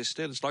stands in their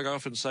stead. It's like I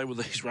often say with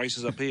these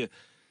races up here,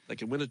 they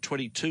can win at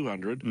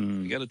 2,200.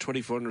 You go to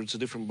 2,400, it's a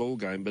different ball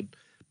game, but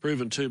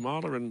proven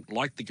 2-miler and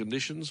liked the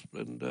conditions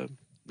and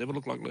never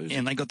looked like losing.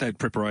 And they got that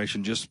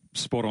preparation just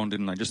spot on,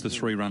 didn't they? Just the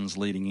 3 runs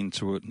leading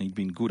into it, and he'd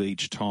been good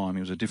each time. He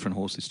was a different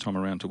horse this time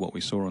around to what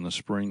we saw in the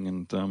spring,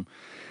 and down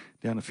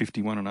to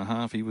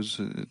 51.5, he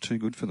was too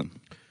good for them.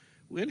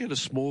 We only had a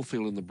small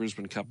field in the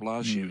Brisbane Cup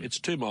last year. It's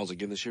 2 miles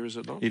again this year, is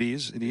it not? It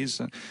is.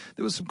 There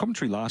was some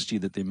commentary last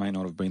year that there may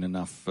not have been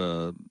enough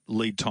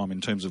lead time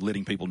in terms of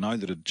letting people know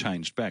that it had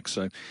changed back.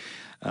 So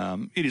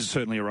it is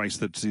certainly a race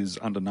that is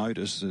under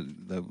notice.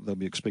 They'll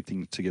be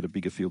expecting to get a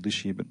bigger field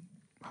this year, but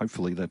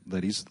hopefully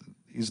that is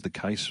the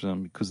case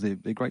because they're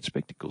great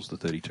spectacles, the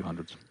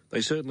 3200s.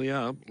 They certainly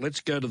are.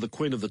 Let's go to the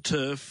Queen of the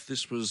Turf.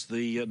 This was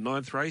the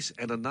 9th race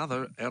and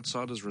another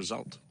outsiders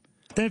result.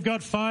 They've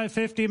got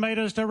 550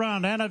 metres to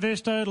run. Anna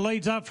Vista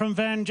leads up from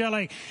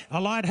Vangeli.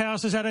 A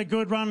Lighthouse has had a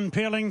good run,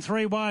 peeling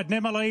 3 wide.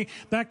 Nimmerly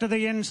back to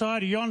the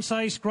inside.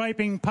 Yonsei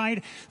scraping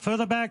paint.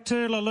 Further back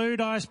to Lalude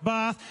Ice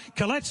Bath.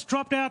 Colette's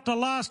dropped out to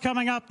last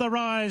coming up the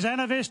rise.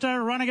 Anna Vista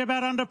running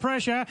about under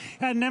pressure.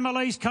 And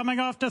Nimmerly's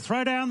coming off to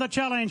throw down the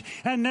challenge.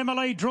 And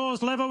Nimmerly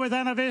draws level with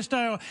Anna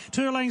Vista.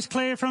 2 lengths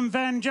clear from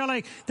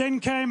Vangeli.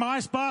 Then came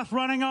Ice Bath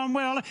running on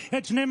well.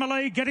 It's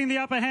Nimmerly getting the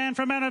upper hand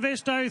from Anna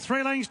Vista.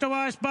 3 lengths to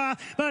Ice Bath.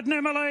 But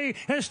Nimmerly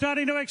is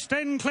starting to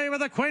extend clear with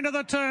the Queen of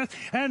the Turf,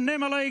 and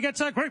Nimmerly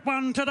gets a Group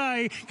 1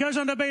 today. Goes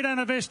on to beat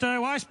Anna Vista.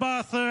 Ice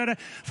Bath third,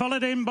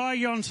 followed in by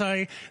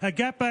Yonsei. A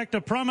gap back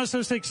to Promise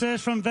of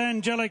Success from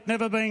Vangelic,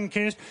 Never Been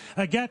Kissed.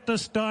 A gap to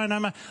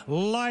Steinem.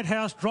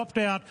 Lighthouse dropped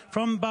out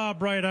from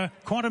Barbrader.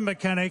 Quantum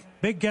Mechanic.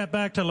 Big gap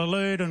back to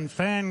Lalude and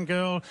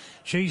Fangirl.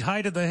 She's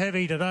hated the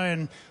heavy today,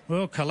 and,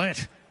 well,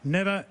 Colette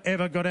never,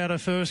 ever got out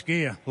of first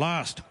gear.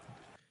 Last.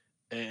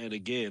 And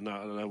again, I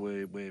don't know,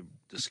 we're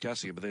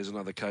discussing it, but there's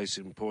another case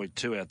in point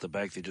 2 out the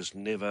back. They just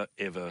never,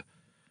 ever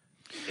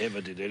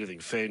did anything.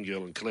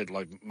 Fangirl and Colette,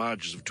 like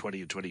margins of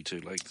 20 and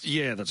 22 lengths.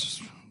 Yeah, that's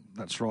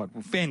right.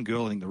 Well,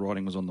 Fangirl, I think the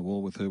writing was on the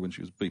wall with her when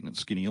she was beaten at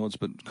skinny odds,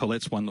 but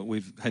Colette's one that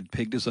we've had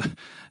pegged as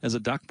a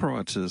duck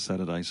prior to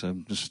Saturday, so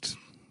just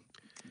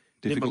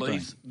difficult.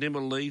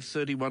 Nimmerly,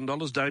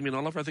 $31. Damien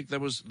Oliver, I think that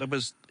was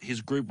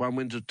his Group 1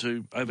 win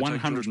to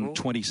overtake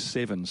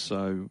 127,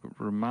 so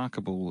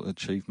remarkable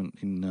achievement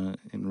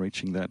in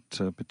reaching that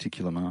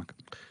particular mark.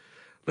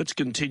 Let's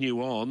continue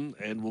on,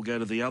 and we'll go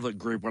to the other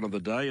Group 1 of the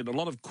day, and a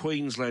lot of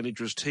Queensland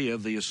interest here,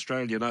 the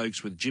Australian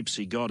Oaks with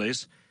Gypsy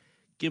Goddess.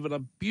 Given a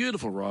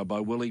beautiful ride by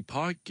Willie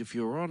Pike. If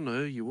you were on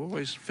her, you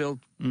always felt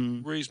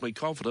reasonably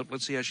confident.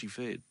 Let's see how she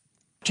fared.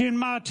 Gin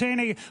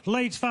Martini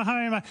leads for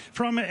home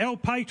from El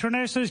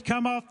Patroness, has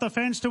come off the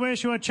fence to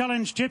issue a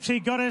challenge.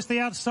 Gypsy Goddess,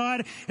 the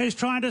outside, is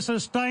trying to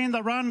sustain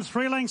the run.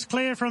 3 lengths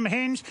clear from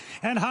Hinge,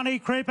 and Honey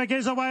Creeper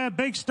gives away a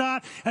big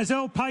start as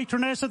El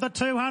Patroness at the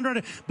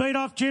 200 beat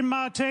off Gin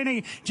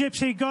Martini.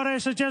 Gypsy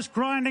Goddess is just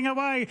grinding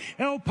away.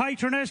 El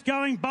Patroness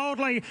going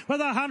boldly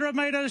with 100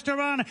 metres to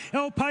run.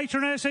 El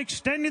Patroness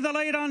extending the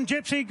lead on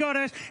Gypsy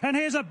Goddess, and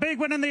here's a big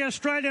win in the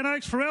Australian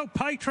Oaks for El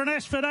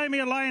Patroness. For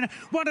Damien Lane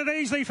won it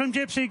easily from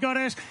Gypsy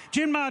Goddess.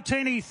 Gin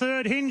Martini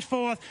third, Hinge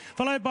fourth,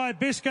 followed by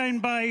Biscayne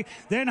Bay,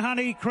 then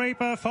Honey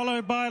Creeper,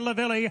 followed by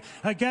Lavilli.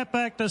 A gap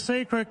back to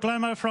Secret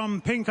Glamour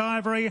from Pink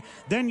Ivory,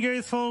 then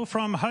Youthful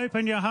from Hope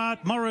in Your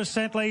Heart, Morris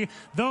Sentley,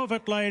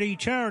 Velvet Lady,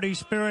 Charity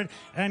Spirit,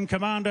 and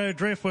Commando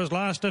Drift was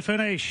last to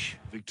finish.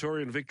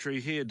 Victorian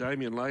victory here.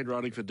 Damien Lane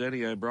riding for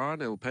Danny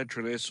O'Brien. El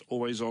Patroness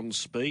always on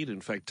speed,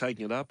 in fact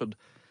taking it up, and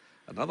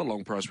another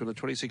long price winner,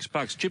 $26.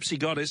 Gypsy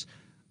Goddess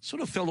sort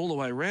of fell all the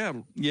way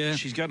around. Yeah.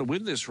 She's going to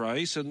win this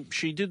race, and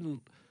she didn't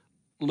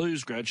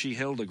lose ground. She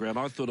held the ground.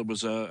 I thought it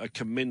was a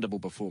commendable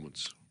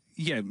performance.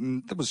 Yeah,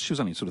 she was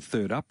only sort of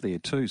third up there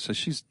too, so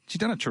she's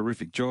done a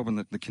terrific job,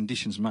 and the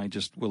conditions may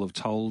just well have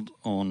told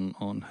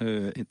on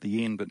her at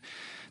the end. But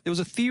there was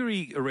a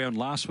theory around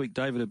last week,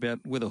 David,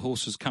 about whether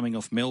horses coming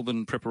off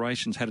Melbourne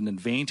preparations had an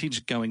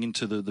advantage going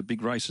into the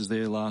big races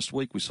there last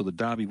week. We saw the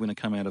Derby winner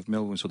come out of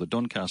Melbourne, we saw the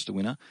Doncaster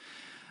winner.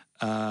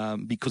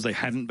 Because they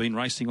hadn't been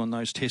racing on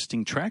those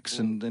testing tracks.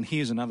 And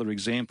here's another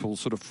example,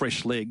 sort of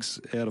fresh legs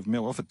out of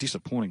Mel, off a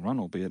disappointing run,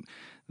 albeit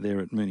there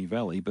at Moonee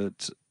Valley.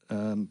 But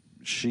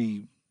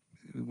she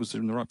was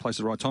in the right place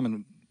at the right time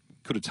and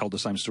could have told the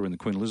same story in the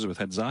Queen Elizabeth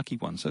had Zaki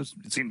won. So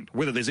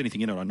whether there's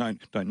anything in it, I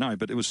don't know.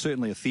 But it was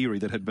certainly a theory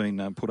that had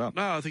been put up.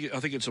 No, I think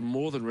it's a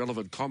more than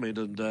relevant comment.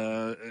 And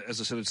as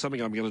I said, it's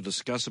something I'm going to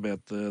discuss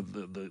about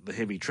the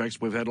heavy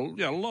tracks. We've had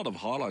a lot of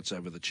highlights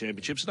over the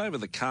championships and over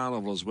the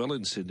carnival as well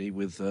in Sydney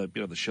with the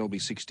Shelby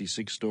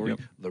 66 story,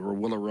 the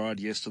Rawilla ride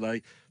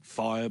yesterday,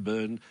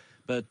 Fireburn.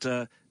 But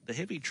the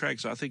heavy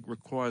tracks, I think,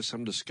 require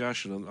some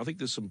discussion, and I think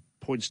there's some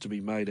points to be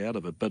made out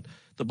of it. But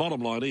the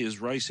bottom line is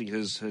racing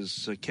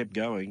has kept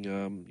going,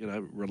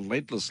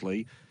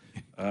 relentlessly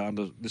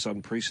under this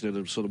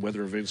unprecedented sort of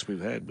weather events we've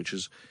had, which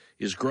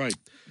is great.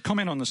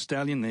 Comment on the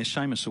stallion there,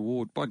 Seamus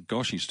Award. By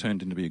gosh, he's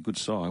turned into be a good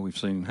sire. We've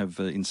seen him have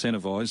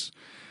Incentivise,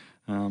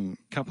 a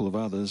couple of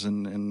others,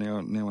 and now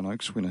an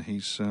Oaks winner.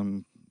 He's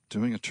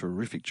doing a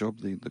terrific job,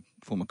 the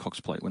former Cox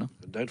Plate winner.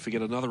 And don't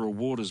forget another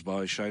award is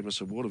by Seamus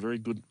Award, a very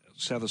good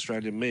South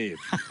Australian mare.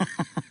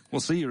 Well,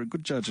 see, you're a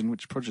good judge in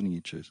which progeny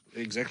you choose.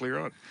 Exactly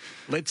right.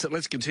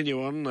 Let's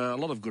continue on. A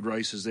lot of good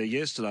races there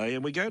yesterday,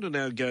 and we're going to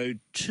now go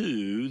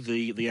to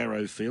the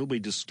Arrow Field. We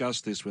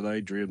discussed this with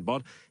Adrian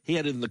Bott. He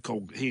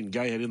and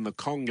Gay had in the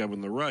Congo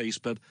in the race,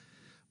 but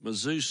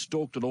Mizzou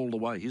stalked it all the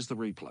way. Here's the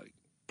replay.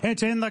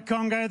 It's in the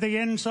Congo, the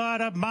inside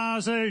of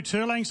Marzu.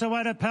 2 lengths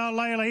away to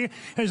Paulele,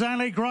 who's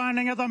only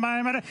grinding at the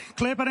moment.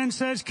 Clipperton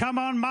says, come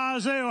on,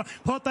 Marzu.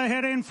 Put the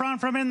head in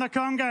front from in the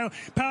Congo.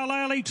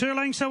 Paulele 2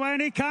 lengths away,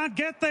 and he can't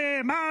get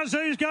there.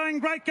 Marzu's going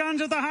great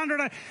guns at the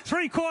 100.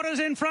 3/4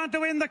 in front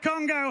to win the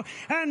Congo.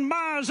 And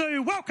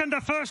Marzu, welcome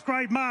to first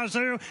grade,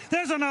 Marzu.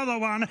 There's another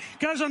one.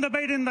 Goes on to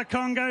beat in the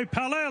Congo.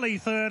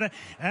 Paulele third.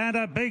 And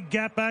a big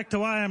gap back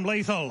to I Am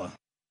Lethal.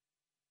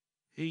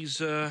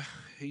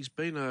 He's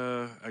been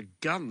a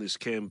gun this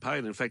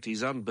campaign. In fact,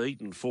 he's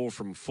unbeaten 4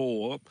 from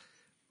 4,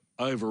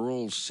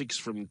 overall 6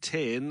 from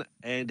 10,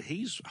 and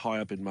he's high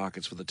up in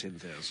markets for the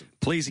 10,000.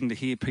 Pleasing to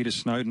hear Peter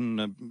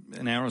Snowden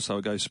an hour or so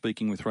ago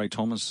speaking with Ray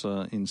Thomas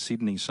in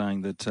Sydney,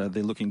 saying that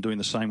they're doing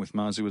the same with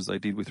Marzu as they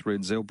did with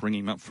Red Zell,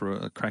 bringing him up for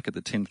a crack at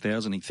the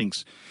 10,000. He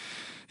thinks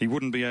he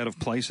wouldn't be out of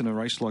place in a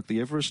race like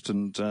the Everest,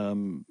 and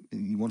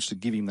he wants to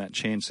give him that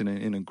chance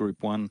in a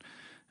Group 1.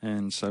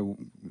 And so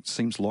it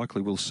seems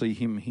likely we'll see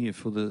him here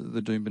for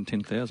the Doomben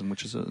 10,000,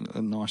 which is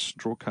a nice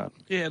draw card.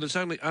 Yeah, and it's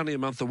only a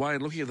month away.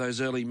 And looking at those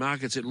early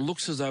markets, it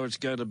looks as though it's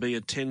going to be a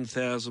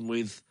 10,000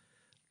 with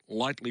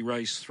lightly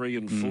raced 3-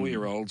 and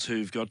 4-year-olds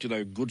who've got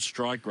good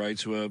strike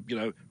rates, who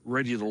are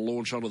ready to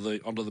launch onto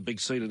the big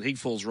scene, and he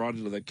falls right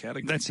into that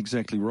category. That's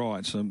exactly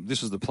right. So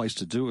this is the place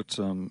to do it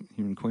here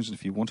in Queensland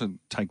if you want to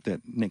take that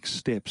next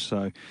step.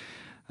 So.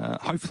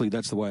 Hopefully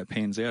that's the way it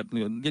pans out.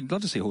 You'd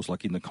love to see a horse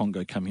like In the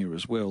Congo come here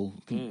as well.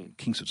 I think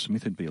Kingsford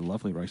Smith would be a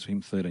lovely race for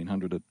him,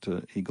 1,300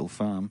 at Eagle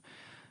Farm.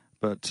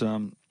 But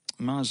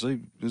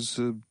Marzu is,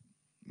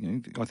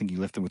 I think he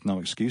left them with no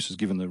excuses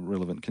given the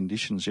relevant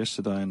conditions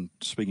yesterday. And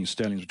speaking of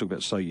stallions, we talked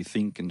about So You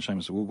Think and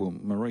Seamus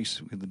Award.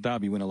 Maurice with the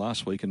Derby winner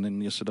last week, and then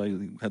yesterday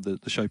we had the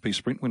Showpiece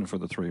Sprint winner for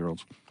the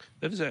 3-year-olds.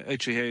 That is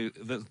actually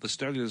how the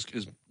stallion is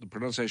the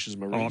pronunciation is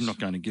Maurice. Oh, I'm not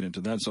going to get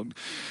into that. So,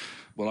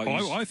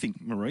 I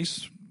think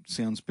Maurice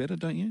sounds better,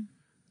 don't you?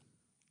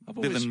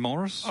 Better than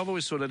Morris? I've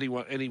always thought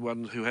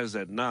anyone who has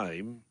that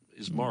name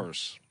is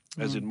Morris,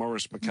 as in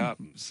Morris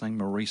McCartan. Saying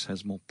Maurice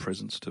has more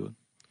presence to it.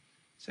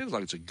 Sounds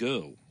like it's a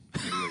girl,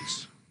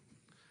 Maurice.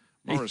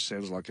 Morris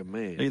sounds like a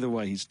man. Either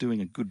way, he's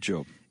doing a good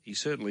job. He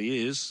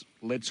certainly is.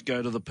 Let's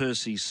go to the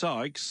Percy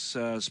Sykes.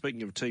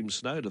 Speaking of Team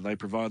Snowden, they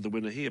provide the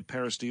winner here,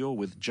 Paris Dior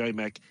with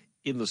J-Mac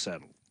in the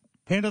saddle.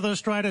 Into the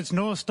straight, it's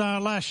North Star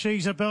Lash.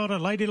 She's a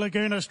belter. Lady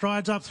Laguna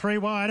strides up 3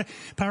 wide.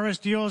 Paris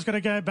Dior's going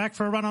to go back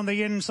for a run on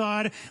the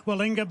inside.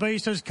 Willinga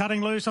Beast is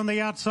cutting loose on the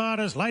outside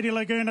as Lady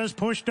Laguna's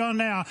pushed on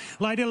now.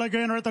 Lady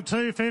Laguna at the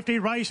 250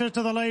 races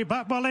to the lead,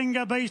 but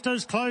Willinga Beast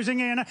is closing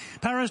in.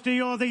 Paris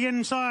Dior the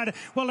inside.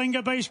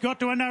 Willinga Beast got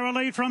to a narrow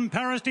lead from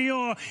Paris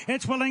Dior.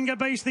 It's Willinga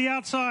Beast the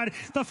outside.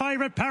 The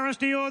favourite Paris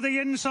Dior the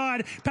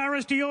inside.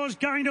 Paris Dior's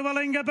going to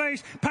Willinga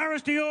Beast.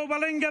 Paris Dior,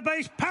 Willinga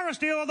Beast. Paris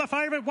Dior the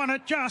favourite, won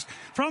it just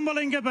from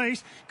Willinga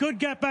Beast. Good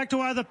gap back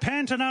to either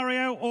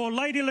Pantanario or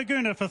Lady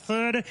Laguna for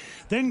third.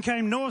 Then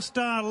came North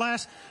Star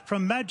Lass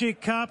from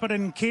Magic Carpet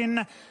and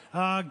Kin.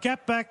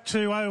 Gap back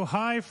to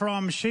Ohio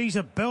from She's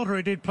a Belter,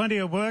 who did plenty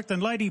of work. Then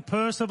Lady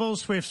Percival,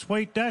 Swift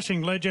Sweet,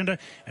 Dashing Legend,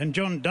 and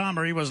John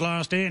Damery was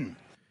last in.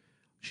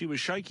 She was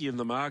shaky in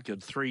the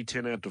market,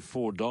 $3.10 out to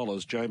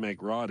 $4.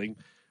 J-Mac riding.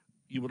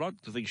 You would like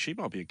to think she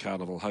might be a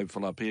carnival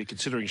hopeful up here,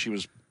 considering she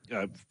was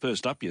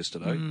first up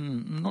yesterday.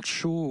 I'm not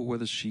sure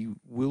whether she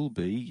will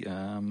be.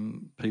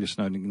 Peter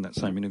Snowden, in that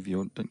same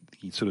interview,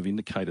 he sort of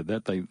indicated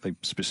that. They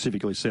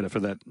specifically set her for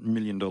that $1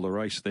 million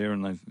race there,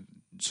 and they've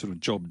sort of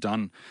job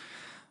done,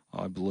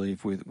 I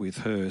believe, with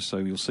her. So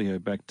you'll see her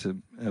back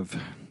to have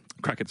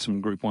crack at some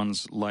Group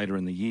 1s later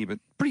in the year. But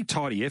pretty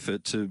tidy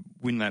effort to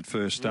win that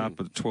first up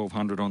at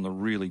 1,200 on the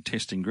really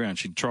testing ground.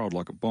 She trialled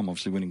like a bomb,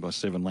 obviously winning by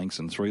 7 lengths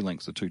and 3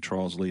 lengths, the 2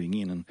 trials leading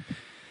in.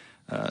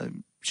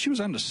 And she was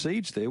under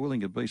siege there.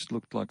 Willinga Beast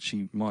looked like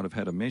she might have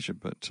had a measure,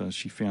 but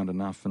she found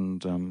enough.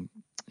 And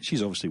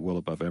she's obviously well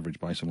above average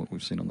based on what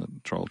we've seen on the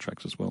trial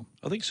tracks as well.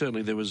 I think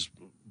certainly there was,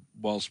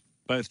 whilst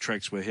both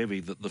tracks were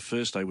heavy, that the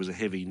first day was a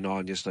heavy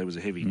 9, yesterday was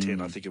a heavy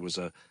 10. I think it was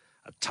a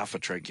tougher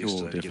track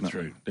yesterday to get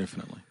through.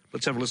 Definitely.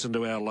 Let's have a listen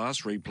to our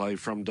last replay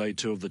from day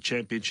 2 of the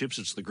championships.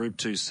 It's the Group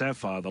 2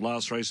 Sapphire, the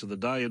last race of the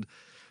day, and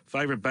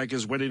favourite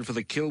backers went in for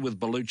the kill with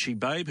Bellucci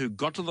Babe, who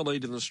got to the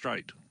lead in the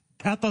straight.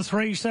 At the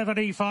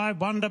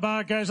 375,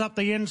 Wonderbar goes up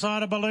the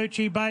inside of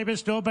Bellucci. Babe is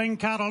still being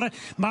cuddled.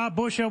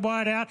 Marbusha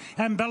wide out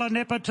and Bella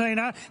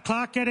Nipotina.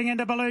 Clark getting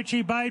into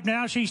Bellucci Babe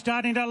now. She's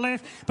starting to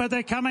left, but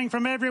they're coming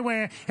from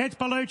everywhere. It's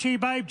Bellucci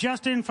Babe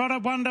just in front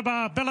of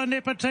Wonderbar. Bella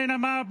Nipotina,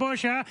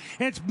 Marbusha.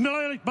 It's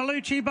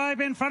Bellucci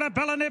Babe in front of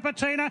Bella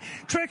Nipotina.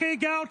 Tricky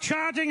Gal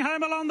charging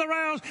home along the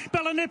rails.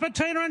 Bella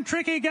Nipotina and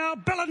Tricky Gal.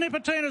 Bella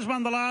Nipotina's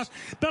won the last.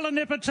 Bella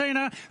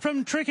Nipotina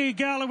from Tricky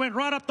Gal, who went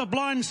right up the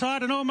blind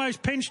side and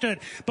almost pinched it.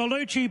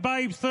 Bellucci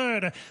Babe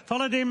third,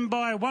 followed him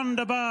by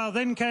Wonderbar.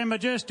 Then came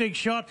Majestic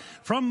Shot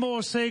from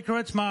More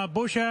Secrets,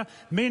 Marbusha,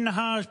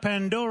 Minhaj,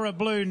 Pandora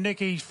Blue,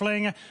 Nicky's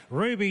Fling,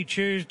 Ruby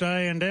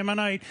Tuesday and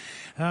Emanate.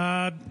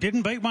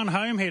 Didn't beat one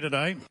home here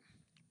today.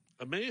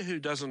 A mare who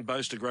doesn't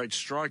boast a great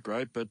strike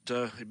rate, but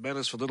it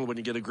matters for little when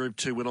you get a Group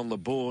 2 win on the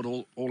board.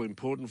 All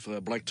important for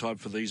the black type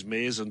for these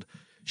mares. And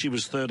she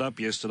was third up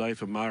yesterday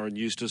for Mara and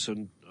Eustace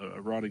and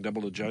riding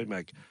double to J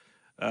Mac.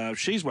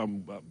 She's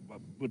one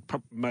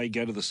may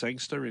go to the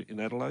Sangster in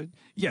Adelaide.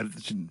 Yeah,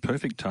 it's a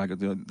perfect target.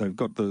 They've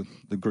got the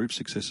group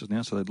successes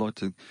now, so they'd like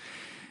to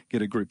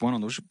get a Group 1 on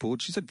the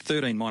board. She's had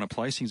 13 minor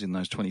placings in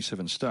those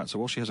 27 starts, so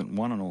while she hasn't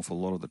won an awful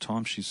lot of the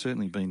time, she's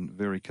certainly been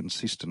very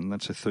consistent, and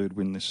that's her third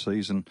win this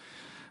season.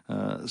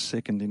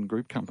 Second in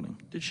group company.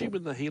 Did she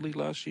win the Healy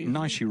last year?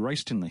 No, she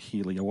raced in the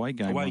Healy away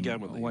game. Away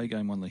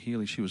game won the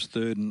Healy. She was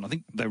third, and I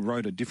think they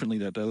rode her differently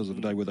that day. There was a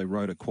day where they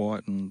rode her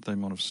quiet, and they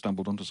might have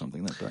stumbled onto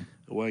something that day.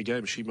 Away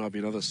game, she might be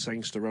another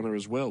Sangster runner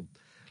as well.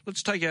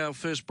 Let's take our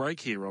first break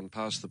here on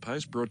Past the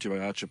Post, brought to you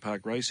by Archer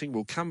Park Racing.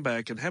 We'll come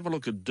back and have a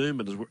look at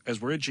Doomben as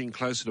we're edging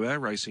closer to our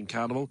racing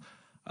carnival.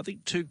 I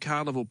think 2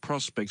 carnival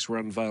prospects were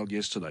unveiled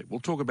yesterday.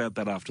 We'll talk about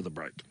that after the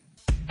break.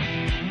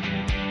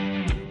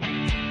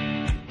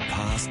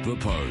 Past the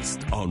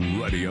Post on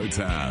Radio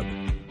Tab.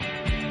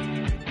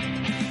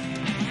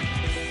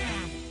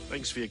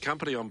 Thanks for your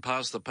company on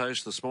Past the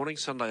Post this morning,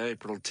 Sunday,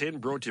 April 10,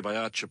 brought to you by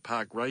Archer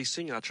Park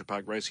Racing,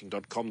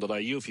 archerparkracing.com.au.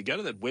 If you go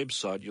to that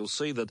website, you'll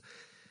see that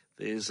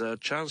there's a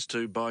chance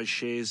to buy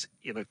shares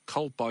in a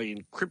colt by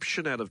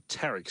Encryption out of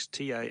Tarix,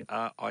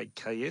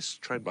 T-A-R-I-K-S,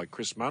 trained by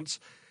Chris Muntz.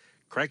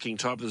 Cracking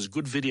type. There's a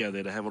good video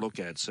there to have a look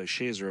at, so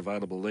shares are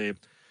available there.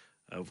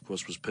 Of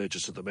course, was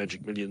purchased at the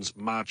Magic Millions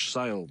March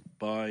sale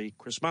by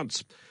Chris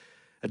Muntz.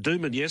 At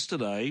Doomben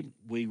yesterday,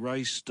 we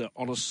raced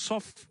on a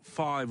soft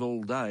 5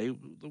 all day.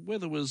 The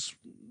weather was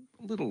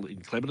a little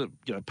inclement,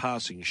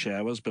 passing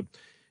showers, but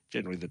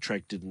generally the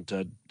track didn't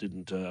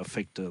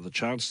affect the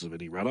chances of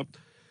any run-up.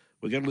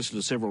 We're going to listen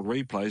to several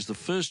replays. The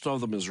first of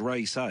them is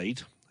race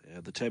 8,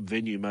 the Tab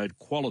venue mode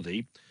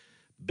quality.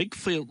 Big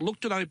Field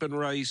looked an open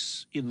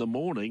race in the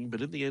morning,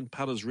 but in the end,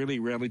 putters really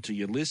rallied to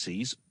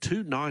Ulysses,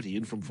 290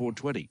 in from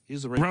 420.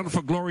 Here's the run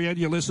for Glory and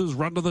Ulysses,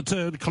 run to the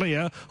turn,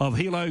 clear of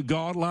Hilo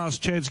gone,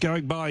 last chance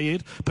going by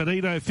it.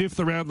 Panino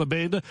 5th around the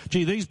bend.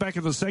 Gee, these back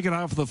in the second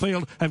half of the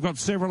field have got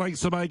several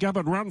lengths to make up,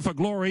 and Run for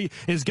Glory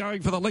is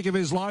going for the lick of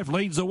his life,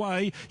 leads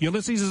away.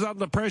 Ulysses is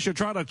under pressure,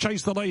 trying to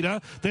chase the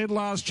leader. Then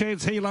last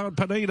chance, Hilo and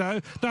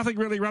Panino. Nothing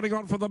really running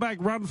on from the back.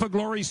 Run for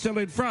Glory still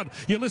in front.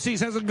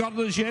 Ulysses hasn't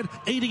gotten as yet,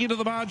 eating into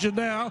the margin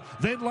now.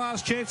 Then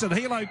last chance and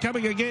Hilo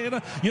coming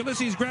again.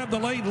 Ulysses grabbed the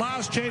lead.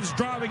 Last chance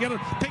driving it,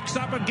 picks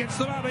up and gets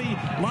the money.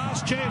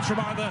 Last chance from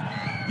either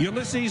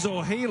Ulysses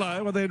or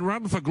Hilo, and then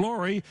Run for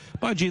Glory.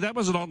 By gee, that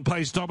was an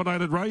on-pace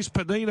dominated race.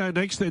 Panino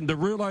next, then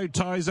Derulo,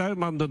 Tyzone,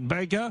 London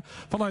Banker,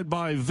 followed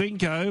by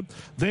Vinco.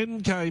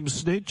 Then came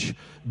Snitch,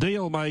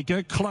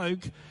 Dealmaker, Cloak.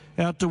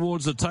 Out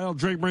towards the tail,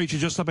 Dream Reacher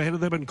just up ahead of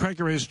them, and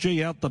Cracker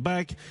SG out the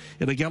back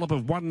in a gallop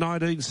of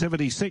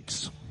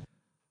 1:19.76.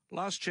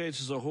 Last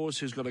Chance is a horse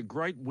who's got a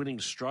great winning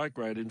strike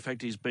rate. In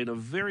fact, he's been a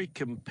very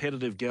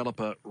competitive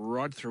galloper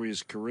right through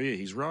his career.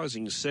 He's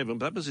rising 7,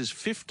 but that was his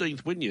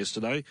 15th win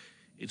yesterday.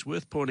 It's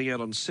worth pointing out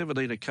on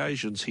 17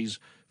 occasions he's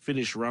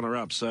finished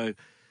runner-up, so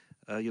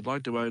you'd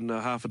like to own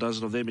half a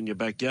dozen of them in your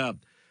backyard.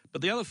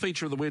 But the other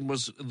feature of the win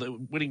was the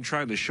winning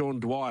trainer, Sean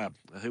Dwyer,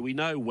 who we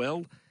know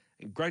well,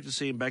 and great to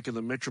see him back in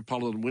the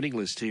Metropolitan winning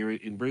list here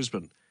in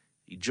Brisbane.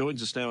 He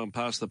joins us now on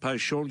Past the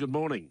Post. Sean, good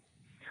morning.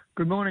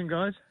 Good morning,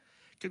 guys.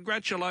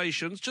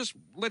 congratulations.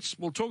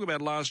 We'll talk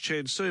about Last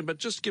Chance soon, but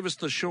just give us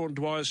the Sean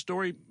Dwyer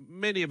story.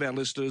 Many of our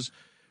listeners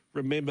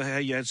remember how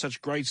you had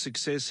such great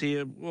success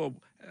here. Well,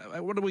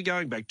 what are we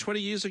going back,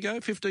 20 years ago,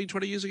 15,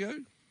 20 years ago?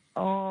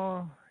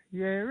 Oh,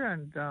 yeah,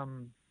 around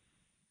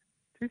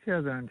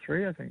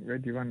 2003, I think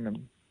Reggie won the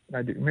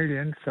Magic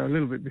Millions, so a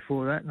little bit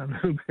before that and a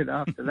little bit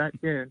after that.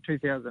 Yeah, in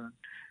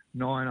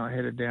 2009, I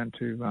headed down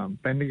to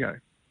Bendigo.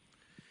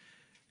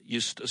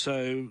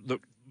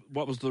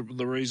 What was the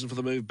reason for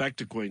the move back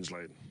to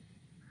Queensland?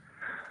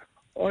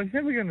 I was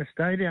never going to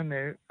stay down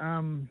there.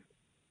 I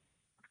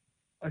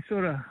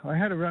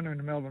had a runner in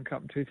the Melbourne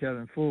Cup in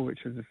 2004, which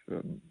was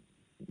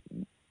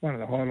one of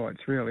the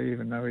highlights, really,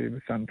 even though he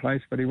was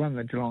unplaced, but he won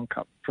the Geelong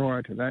Cup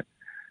prior to that.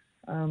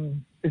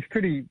 It's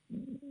pretty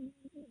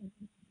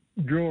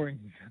drawing,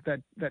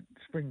 that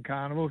spring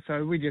carnival,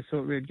 so we just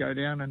thought we'd go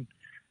down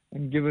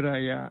and give it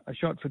a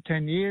shot for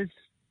 10 years.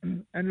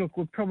 And look,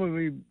 we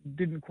probably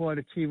didn't quite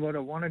achieve what I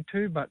wanted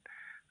to, but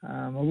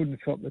I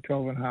wouldn't swap the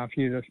 12 and a half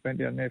years I spent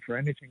down there for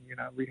anything. You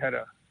know, we had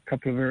a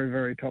couple of very,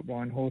 very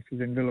top-line horses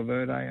in Villa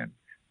Verde and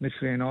Miss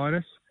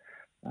Leonidas,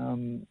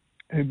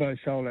 who both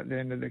sold at the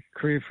end of the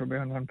career for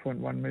around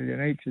 1.1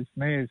 million each as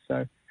mares.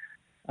 So,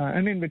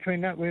 and in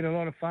between that, we had a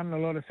lot of fun, a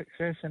lot of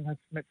success, and have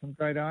met some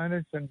great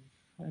owners and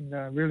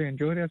really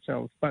enjoyed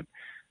ourselves. But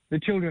the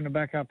children are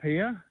back up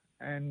here,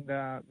 and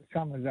the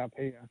summer's up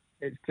here.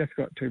 It's just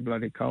got too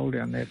bloody cold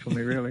down there for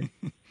me, really.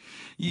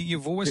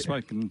 You've always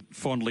spoken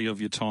fondly of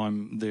your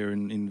time there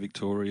in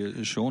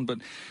Victoria, Sean, but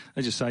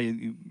as you say,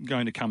 you're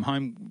going to come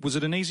home. Was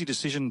it an easy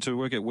decision to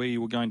work out where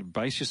you were going to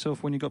base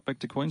yourself when you got back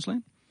to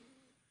Queensland?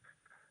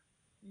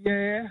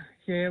 Yeah.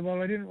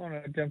 Well, I didn't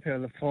want to jump out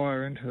of the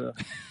fire into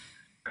the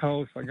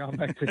cold by going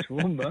back to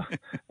Toowoomba,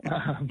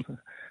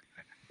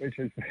 which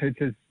is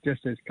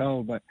just as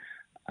cold, but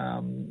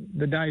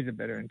the days are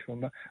better in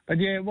Toowoomba. But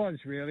yeah, it was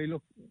really.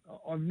 Look,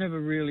 I've never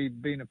really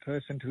been a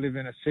person to live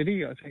in a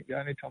city. I think the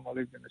only time I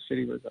lived in a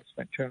city was I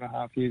spent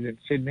 2.5 years in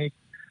Sydney,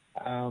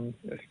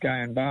 Skye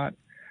and Bart.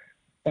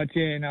 But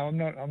yeah, no, I'm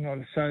not.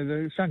 So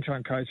the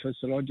Sunshine Coast was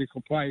the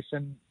logical place,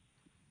 and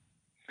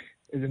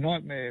it was a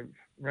nightmare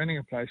renting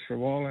a place for a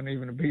while, and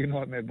even a bigger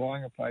nightmare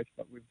buying a place.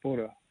 But we bought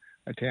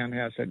a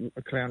townhouse at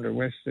Caloundra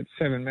West. It's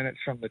 7 minutes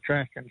from the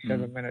track and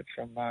 7 minutes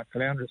from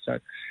Caloundra. So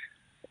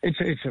it's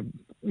a,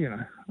 you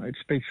know, it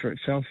speaks for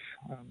itself,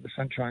 the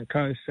Sunshine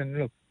Coast. And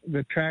look,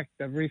 the track,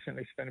 they've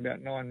recently spent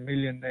about $9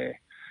 million there,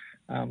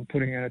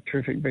 putting in a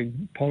terrific big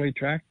poly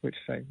track, which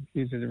they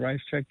use as a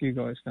racetrack. You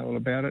guys know all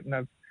about it.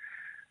 And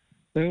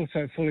they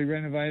also fully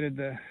renovated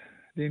the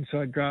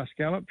inside grass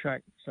gallop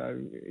track. So,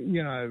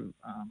 you know,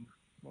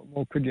 what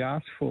more could you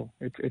ask for?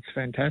 It's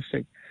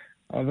fantastic.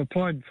 I've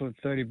applied for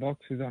 30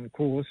 boxes on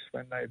course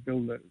when they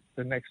build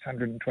the next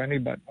 120,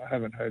 but I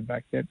haven't heard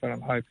back yet. But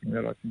I'm hoping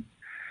that I can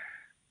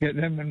get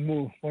them, and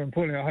more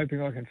importantly, I'm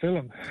hoping I can fill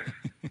them.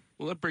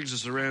 Well, that brings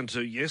us around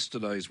to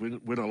yesterday's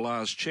winner,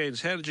 Last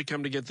Chance. How did you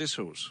come to get this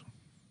horse?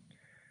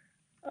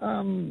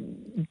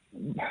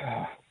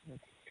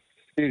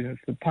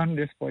 It's the pun,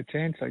 just by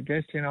chance, I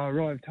guess. You know, I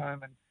arrived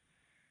home and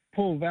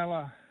Paul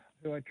Valla,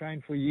 who I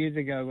trained for years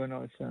ago when I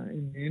was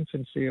in the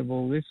infancy of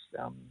all this,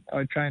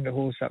 I trained a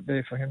horse up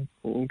there for him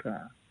called,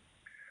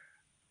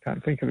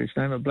 can't think of his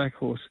name, a black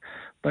horse.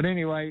 But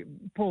anyway,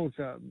 Paul's,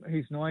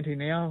 he's 90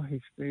 now.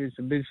 He's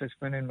a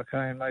businessman in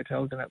Mackay and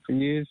Motels and that for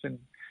years. And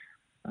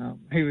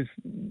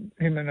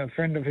him and a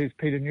friend of his,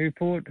 Peter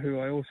Newport, who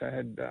I also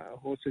had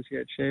horses he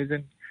had shares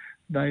in,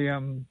 they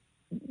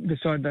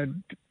decided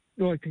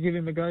they'd like to give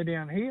him a go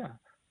down here.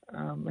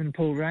 And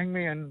Paul rang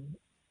me, and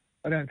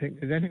I don't think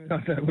there's anything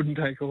like that wouldn't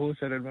take a horse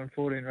that had won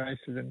 14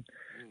 races in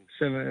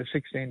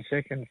 16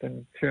 seconds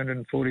and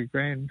 340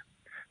 grand.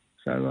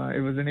 So it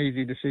was an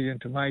easy decision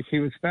to make. He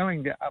was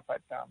spelling up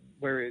at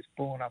where he was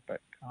born, up at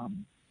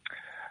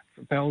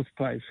Bell's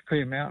place,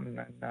 Clear Mountain,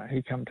 and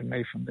he come to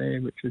me from there,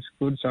 which was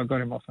good. So I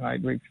got him off an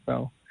 8-week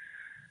spell.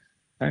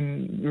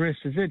 And the rest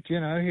is it.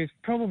 You know, he's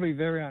probably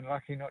very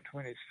unlucky not to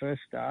win his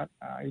first start.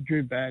 He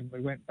drew bad and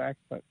we went back,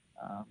 but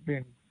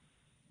being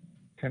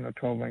 10 or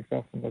 12 lengths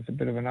off him was a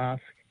bit of an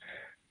ask.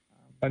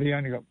 But he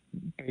only got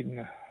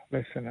beaten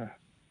less than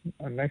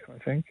a neck, I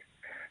think.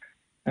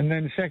 And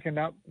then second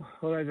up,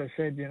 well, as I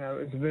said, you know,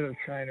 it was a bit of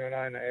trainer and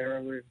owner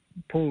error.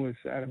 Paul was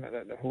adamant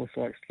that the horse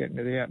likes to get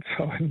into the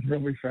outside, and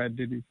Robbie Frad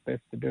did his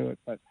best to do it,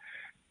 but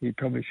he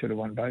probably should have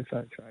won both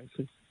those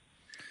races.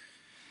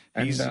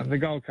 And the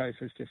Gold Coast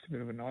was just a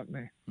bit of a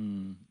nightmare.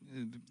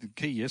 The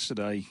key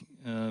yesterday,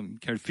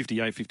 carried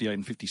 58, 58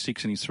 and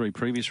 56 in his three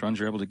previous runs.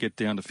 You're able to get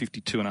down to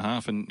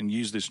 52.5 and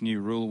use this new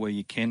rule where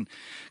you can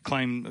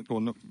claim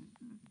or not,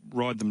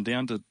 ride them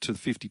down to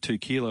 52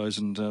 kilos,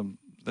 and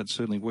that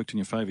certainly worked in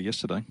your favour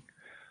yesterday.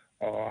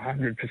 Oh,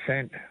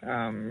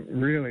 100%,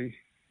 really.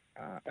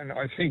 And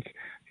I think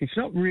it's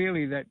not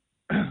really that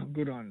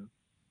good on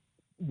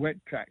wet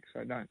tracks,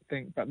 I don't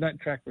think, but that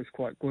track was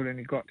quite good and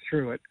he got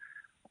through it.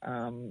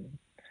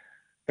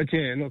 But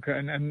yeah, look,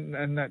 and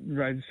that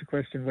raises the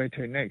question where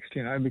to next,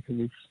 you know,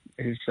 because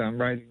his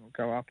rating will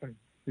go up and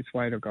his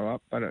weight will go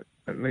up, but at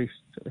least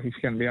he's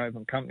going to be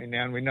open company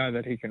now, and we know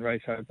that he can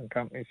race open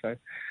company, so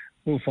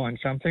we'll find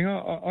something.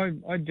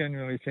 I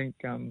genuinely think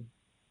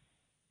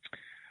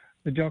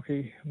the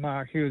jockey,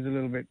 Mark, he was a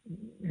little bit,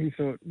 he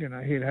thought,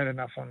 he had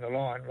enough on the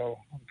line. Well,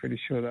 I'm pretty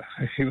sure that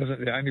he wasn't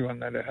the only one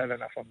that had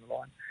enough on the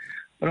line.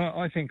 But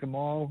I think a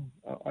mile,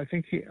 I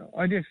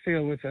just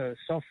feel with a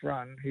soft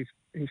run,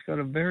 he's got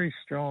a very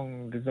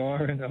strong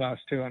desire in the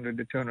last 200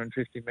 to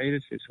 250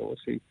 metres, this horse.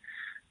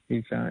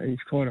 He's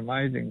quite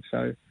amazing.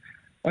 So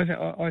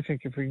I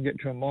think if we can get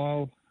to a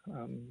mile,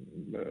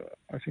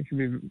 I think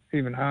it'll be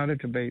even harder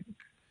to beat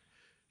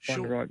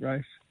on the right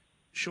race.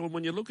 Sean,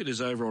 when you look at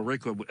his overall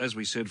record, as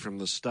we said from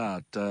the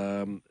start,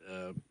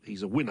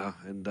 he's a winner,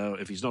 and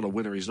if he's not a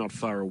winner, he's not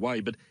far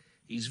away. But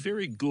he's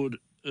very good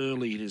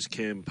early in his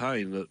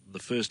campaign. The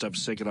first up,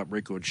 second up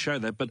records show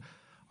that. But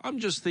I'm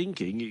just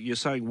thinking, you're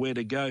saying where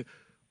to go.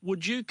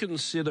 Would you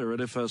consider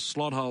it if a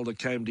slot holder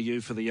came to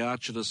you for the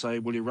Archer to say,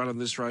 will you run in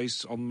this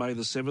race on May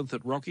the 7th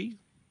at Rocky?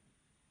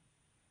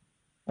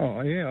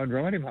 Oh, yeah, I'd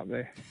ride him up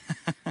there.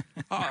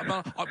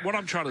 What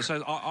I'm trying to say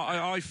is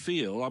I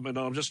feel,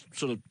 I'm just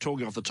sort of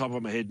talking off the top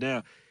of my head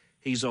now,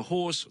 he's a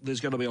horse,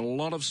 there's going to be a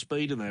lot of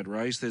speed in that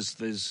race.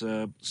 There's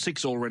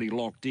 6 already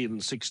locked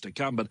in, 6 to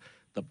come, but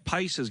the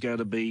pace is going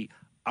to be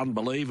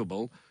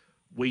unbelievable.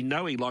 We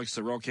know he likes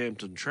the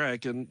Rockhampton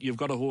track, and you've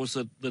got a horse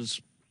that's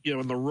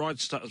in the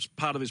right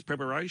part of his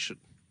preparation.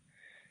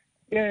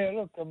 Yeah,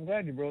 look, I'm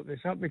glad you brought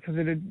this up because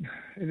it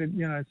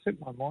had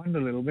slipped my mind a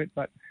little bit,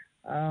 but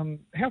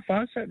how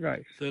far is that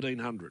race?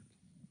 1,300.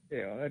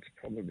 Yeah, well, that's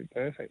probably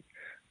perfect.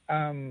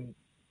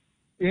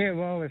 Yeah,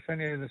 well, if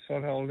any of the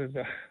slot holders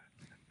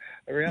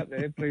are out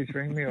there, please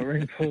ring me or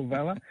ring Paul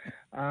Vella.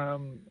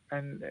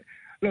 And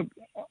look,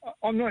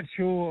 I'm not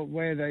sure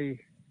where the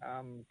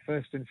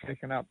first and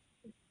second up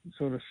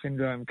sort of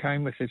syndrome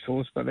came with this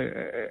horse, but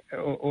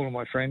all of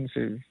my friends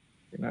who,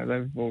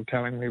 they've all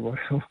telling me, well,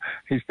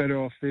 he's better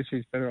off this,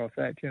 he's better off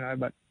that,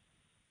 but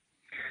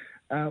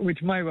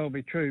which may well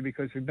be true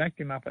because we backed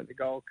him up at the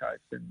Gold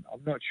Coast, and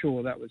I'm not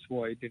sure that was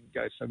why he didn't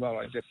go so well.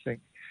 I just think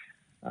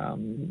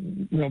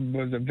Rob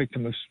was a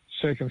victim of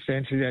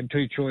circumstances. He had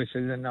 2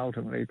 choices, and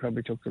ultimately he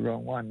probably took the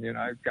wrong one,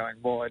 going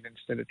wide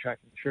instead of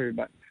tracking through.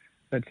 But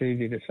that's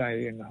easy to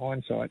say in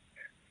hindsight.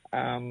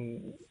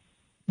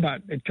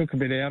 But it took a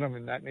bit out of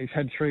him that, and he's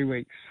had 3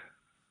 weeks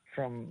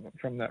from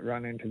that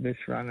run into this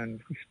run,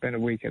 and he spent a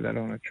week of that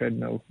on a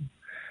treadmill.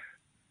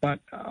 But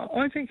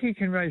I think he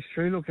can race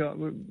through. Look,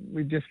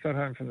 we just got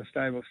home from the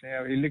stables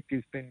now. He licked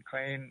his bin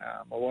clean.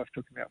 My wife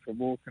took him out for a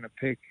walk and a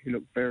pick. He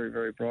looked very,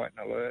 very bright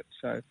and alert.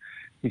 So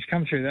he's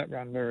come through that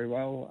run very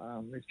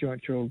well. His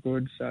joints are all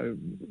good. So,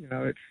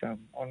 it's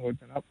onwards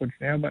and upwards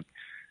now. But,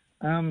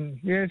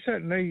 yeah,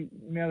 certainly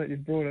now that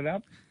you've brought it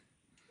up,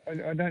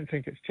 I don't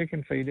think it's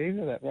chicken feed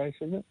either, that race,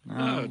 is it?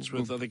 No, it's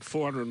worth, I think,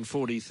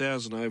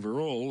 440,000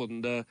 overall.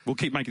 And we'll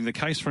keep making the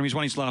case for him. He's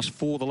won his last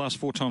 4. The last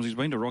 4 times he's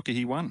been to Rocky,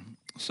 he won.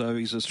 So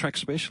he's a track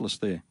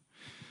specialist there.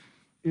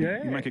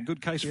 Yeah. You make a good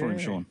case for him,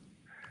 Sean.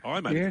 I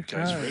made a good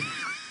case for him.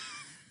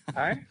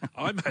 Hey?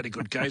 I made a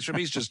good case for him.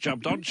 He's just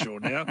jumped on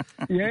Sean now.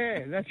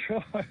 Yeah, that's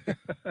right.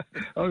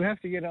 I'll have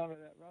to get on to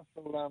that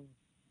Russell.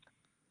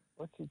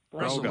 What's his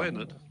name? Russell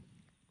Leonard.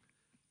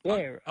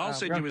 Yeah, I'll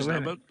send you his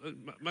number,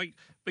 mate,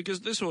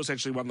 because this horse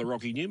actually won the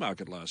Rocky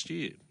Newmarket last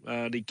year.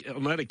 On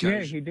that occasion,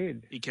 yeah, he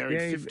did. He carried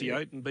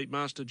 58 and beat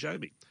Master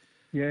Jamie.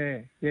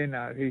 Yeah,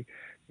 no, he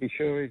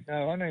sure is.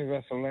 No, I know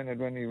Russell Leonard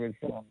when he was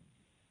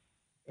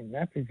in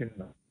nappies.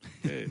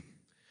 Yeah.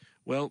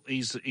 Well,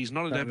 he's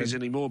not in nappies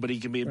anymore, but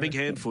he can be a big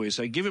hand for you.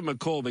 So give him a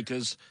call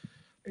because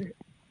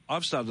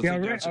I've started to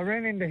think... I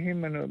ran into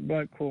him and a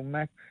bloke called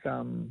Max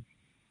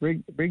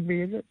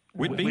Rigby, is it?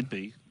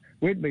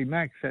 Whitby,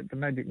 Max at the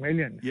Magic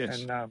Million.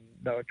 Yes. And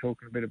they were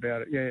talking a bit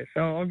about it. Yeah,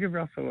 so I'll give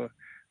Russell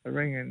a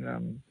ring,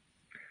 and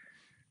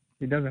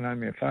he doesn't owe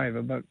me a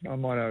favour, but I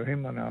might owe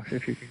him one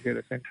if he can get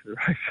us into the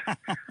race.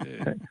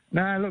 Yeah.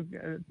 No, look,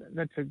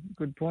 that's a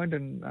good point,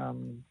 and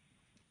I'm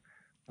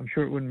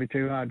sure it wouldn't be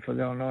too hard for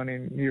the old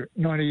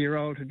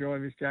 90-year-old to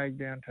drive his Jag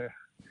down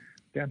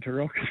to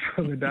Rocky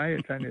for the day.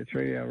 It's only a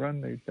 3-hour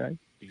run these days.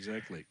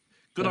 Exactly.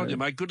 Good on you,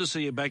 mate. Good to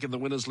see you back in the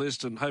winners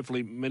list, and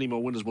hopefully many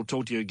more winners. We'll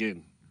talk to you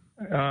again.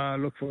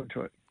 Look forward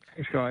to it.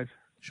 Thanks, guys.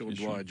 Sean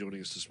Dwyer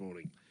joining us this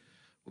morning.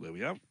 Well, there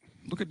we are.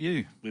 Look at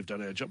you. We've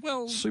done our job.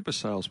 Well, super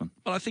salesman.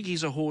 Well, I think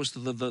he's a horse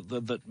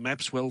that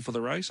maps well for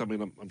the race. I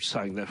mean, I'm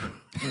saying that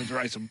for the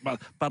race,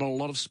 but a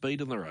lot of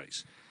speed in the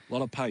race, a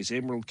lot of pace.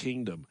 Emerald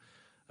Kingdom,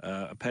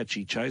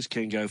 Apache Chase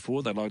can go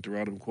forward. They like to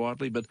ride him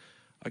quietly, but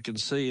I can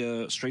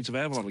see Streets of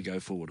Avalon a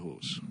go forward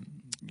horse.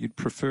 You'd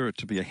prefer it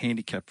to be a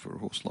handicap for a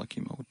horse like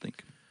him, I would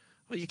think.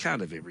 Well, you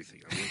can't have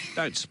everything. I mean,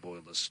 don't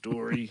spoil the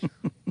story.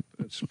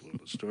 Spoil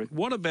the story.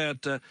 What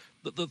about the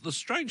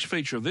strange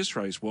feature of this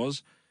race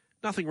was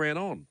nothing ran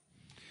on.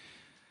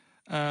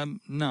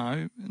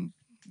 No.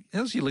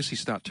 How's Ulysses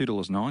start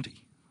 $2.90?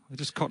 They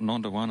just cotton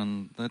onto one,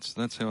 and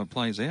that's how it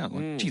plays out.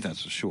 Like, gee,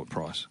 that's a short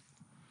price.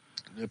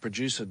 Now,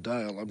 producer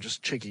Dale, I'm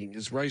just checking.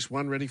 Is race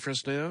 1 ready for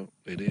us now?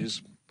 It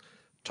is.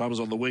 Time is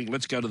on the wing.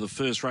 Let's go to the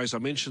first race. I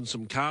mentioned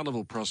some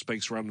carnival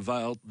prospects were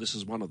unveiled. This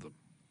is one of them.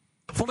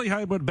 Fully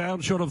homeward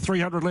bound, short of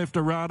 300 left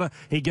to Rana.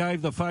 He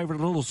gave the favourite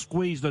a little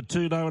squeeze to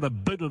Tudo and a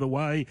booted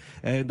away.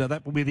 And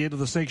that will be the end of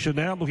the section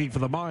now, looking for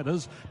the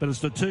minors. But it's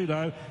to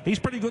Tudo. He's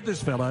pretty good,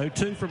 this fellow.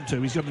 2 from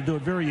 2. He's going to do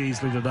it very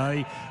easily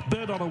today.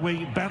 Bird on a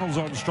wing, battles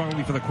on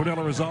strongly for the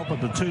Quinella result,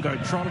 but the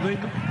Tudo trotted in,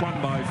 won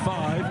by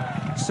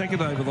 5.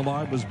 Second over the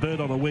line was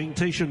Bird on a wing.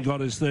 Tishan got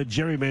his third,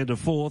 Gerrymander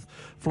fourth.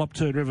 Flop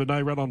Turn River, no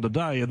run on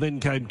today. And then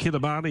came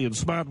Kidamani and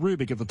Smart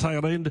Rubik at the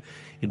tail end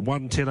in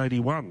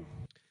 1:10.81.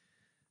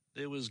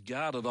 There was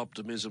guarded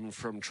optimism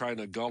from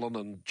trainer Gollan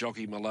and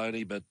jockey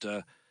Maloney, but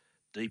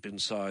deep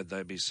inside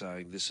they'd be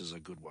saying this is a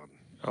good one.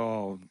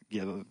 Oh,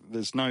 yeah,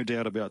 there's no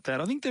doubt about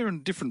that. I think they're on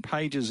different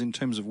pages in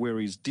terms of where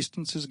his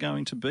distance is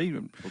going to be.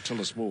 Well,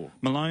 tell us more.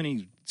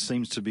 Maloney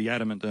seems to be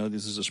adamant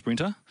this is a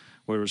sprinter,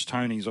 whereas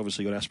Tony's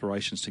obviously got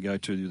aspirations to go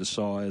to the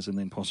Sires and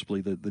then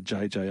possibly the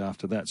JJ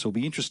after that. So it'll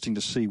be interesting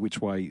to see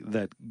which way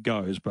that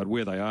goes, but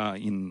where they are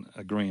in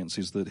agreement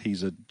is that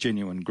he's a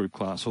genuine group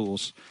class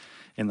horse.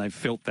 And they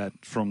felt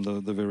that from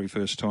the very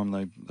first time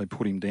they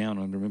put him down.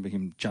 I remember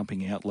him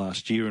jumping out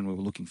last year, and we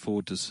were looking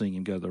forward to seeing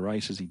him go to the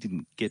races. He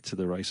didn't get to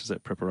the races,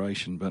 that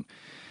preparation, but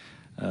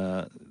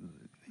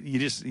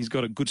he's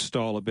got a good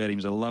style about him.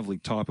 He's a lovely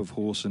type of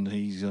horse, and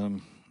he's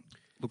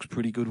looks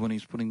pretty good when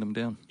he's putting them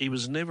down. He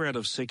was never out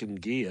of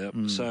second gear,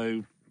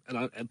 so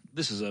and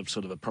this is a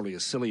sort of probably a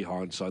silly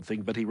hindsight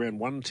thing, but he ran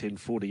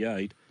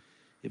 1:10.48.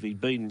 If he'd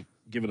been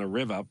given a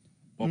rev up,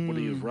 what would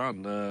he have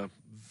run?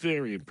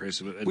 Very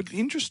impressive.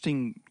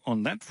 Interesting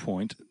on that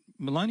point,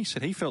 Maloney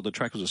said he felt the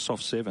track was a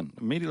soft 7.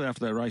 Immediately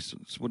after that race,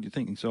 what do you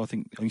think? So I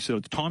think he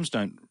said the times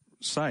don't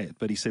say it,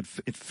 but he said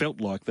it felt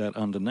like that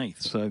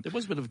underneath. So there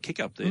was a bit of a kick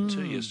up there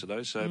too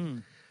yesterday. So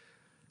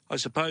I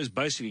suppose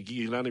basically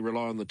you can only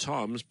rely on the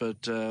times,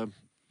 but they're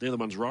the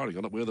ones riding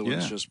on it. We're the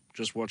ones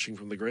just watching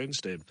from the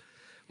grandstand.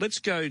 Let's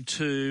go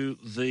to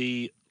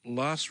the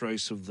last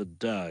race of the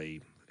day.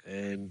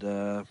 And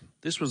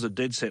this was a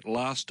dead set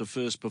last to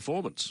first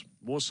performance.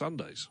 More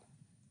Sundays.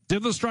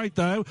 In the straight,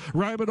 though,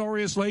 Roman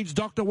Aureus leads.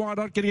 Dr.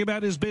 Wynot getting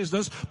about his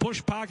business.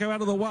 Push Parko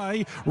out of the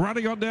way.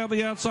 Running on down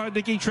the outside,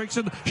 Nicky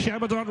Trixon.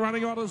 Shamaton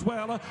running on as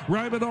well.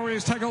 Roman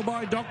Aureus tackled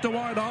by Dr.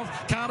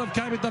 Wynot. Cardiff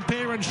came at the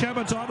pair and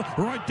Shamaton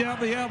right down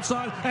the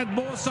outside. And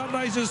More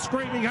Sundays is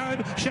screaming home.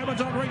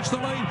 Shamaton reached the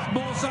lead.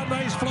 More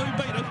Sundays flew,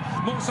 beat it.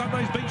 More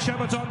Sundays beat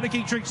Shamaton.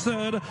 Nicky Trix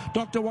third.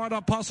 Dr.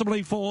 Wynot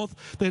possibly fourth.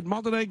 Then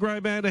Montenegro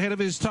Man ahead of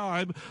his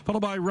time,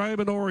 followed by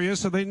Roman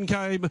Aureus. And then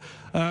came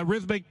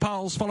Rhythmic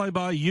Pulse, followed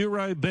by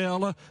Euro Bell.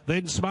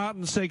 Then Smart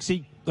and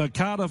Sexy,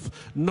 Cardiff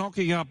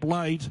knocking up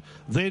late.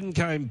 Then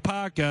came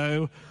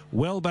Parko,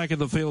 well back in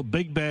the field,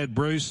 Big Bad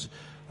Bruce.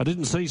 I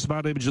didn't see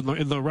Smart Image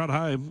in the run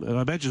home, and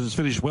I imagine it's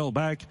finished well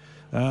back.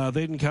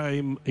 Then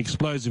came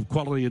Explosive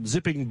Quality and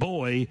Zipping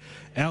Boy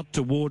out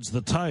towards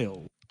the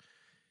tail.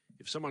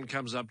 If someone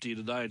comes up to you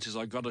today and says,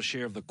 I got a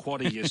share of the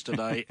quaddie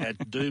yesterday at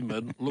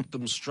Doomben, look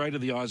them straight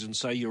in the eyes and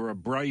say you're a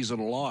brazen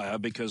liar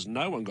because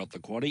no one got the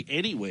quaddie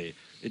anywhere.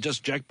 It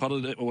just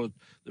jackpotted, or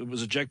it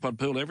was a jackpot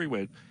pool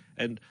everywhere.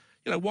 And,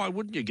 you know, why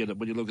wouldn't you get it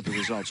when you look at the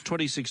results?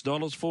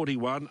 $26,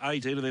 41,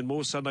 18, and then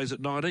More Sundays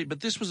at 19. But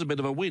this was a bit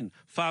of a win.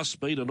 Fast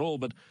speed and all,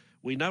 but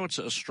we know it's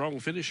a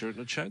strong finisher, and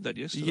it showed that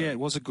yesterday. Yeah, it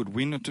was a good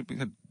win. We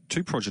had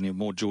 2 progeny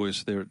More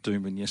Joyous there at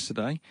Doomben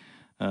yesterday.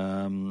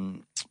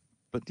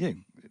 But, yeah,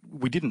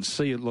 we didn't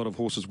see a lot of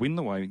horses win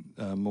the way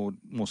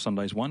More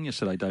Sundays won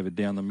yesterday, David,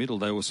 down the middle.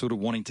 They were sort of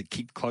wanting to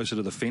keep closer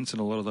to the fence in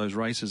a lot of those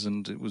races,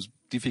 and it was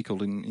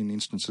difficult in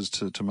instances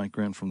to make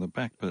ground from the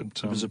back.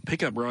 But it was a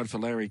pickup ride for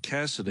Larry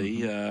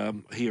Cassidy.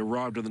 He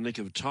arrived in the nick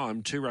of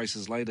time. 2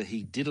 races later,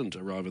 he didn't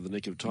arrive in the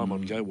nick of time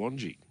on Go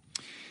Wanji.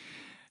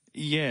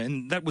 Yeah,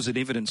 and that was an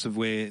evidence of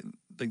where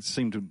they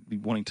seemed to be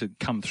wanting to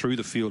come through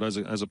the field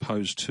as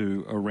opposed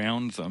to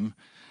around them.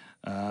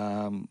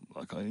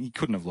 He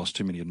couldn't have lost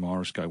too many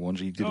admirers, Go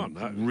Wanji. He did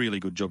a really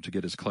good job to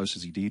get as close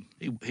as he did.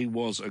 He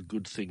was a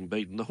good thing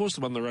beaten. The horse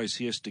that won the race,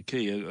 Siesta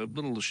Key, a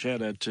little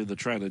shout-out to the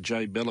trainer,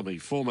 Jay Bellamy,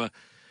 former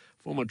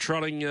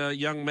trotting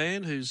young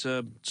man who's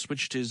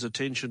switched his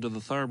attention to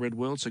the thoroughbred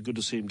world, so good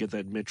to see him get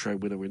that Metro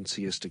winner in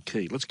Siesta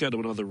Key. Let's go to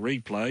another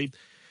replay.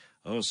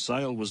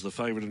 Sale was the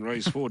favourite in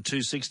race 4,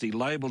 260,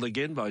 labelled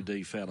again by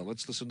D. Fowler.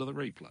 Let's listen to the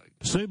replay.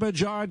 Super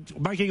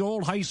Giant making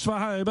all haste for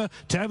home.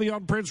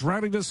 Tavion Prince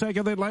rounding to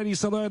second, then Lady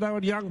Salerno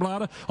and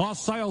Youngblood.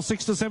 Sale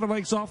 6 to 7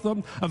 lengths off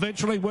them,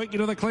 eventually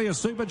working to the clear.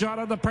 Super Giant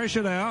under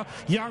pressure now.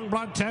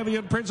 Youngblood,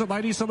 Tavion Prince and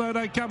Lady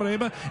Salerno coming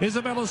in.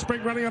 Isabella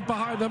Spring running up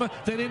behind them.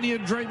 Then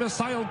Indian Dreamer,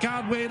 Sale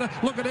can't win.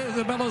 Look at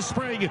Isabella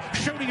Spring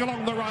shooting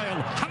along the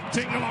rail,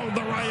 hunting along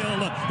the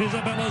rail.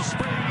 Isabella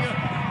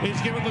Spring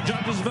is given the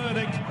judge's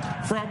verdict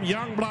from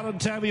Youngblood and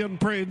Tavion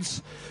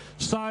Prince.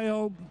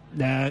 Sale,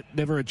 nah,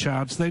 never a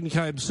chance. Then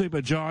came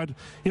Supergiant,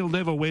 he'll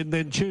never win.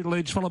 Then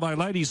Tutelage, followed by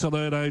Lady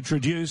Salerno,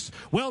 Traduced.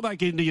 Well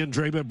back Indian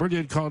Dreamer,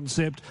 brilliant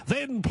concept.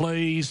 Then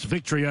Pleased,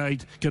 Victory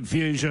 8,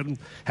 Confusion,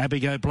 Happy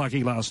Go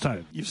Plucky last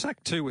home. You've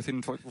sacked 2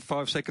 within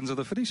 5 seconds of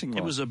the finishing line.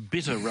 It was a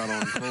bitter run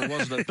on call,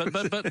 wasn't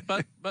it?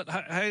 But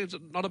hey, it's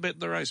not a bet in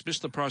the race.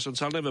 Missed the price on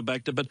sale, never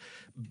backed it, but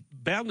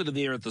bounded in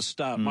the air at the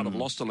start, might have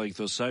lost a length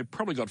or so,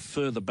 probably got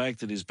further back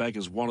than his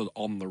backers wanted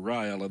on the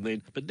rail, and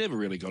then, but never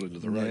really got into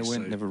the race. Yeah,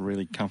 never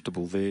really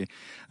comfortable there.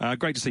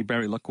 Great to see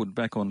Barry Lockwood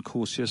back on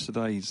course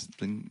yesterday.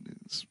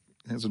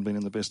 Hasn't been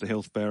in the best of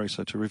health, Barry,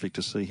 so terrific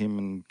to see him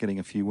and getting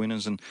a few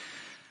winners. And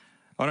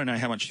I don't know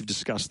how much you've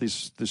discussed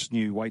this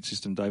new weight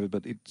system, David,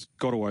 but it's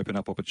got to open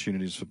up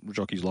opportunities for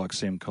jockeys like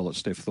Sam Collett,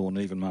 Steph Thorne,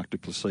 even Mark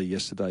Duplessis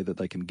yesterday, that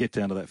they can get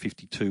down to that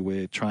 52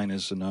 where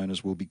trainers and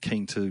owners will be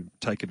keen to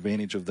take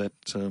advantage of that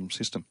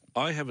system.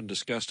 I haven't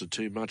discussed it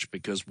too much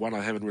because, one,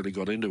 I haven't really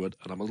got into it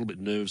and I'm a little bit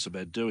nervous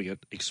about doing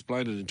it.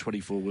 Explain it in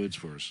 24 words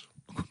for us.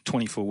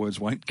 24 words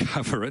won't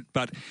cover it,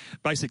 but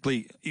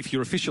basically, if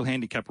your official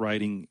handicap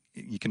rating,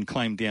 you can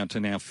claim down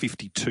to now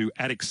 52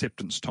 at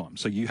acceptance time.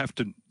 So you have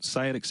to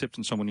say at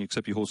acceptance time when you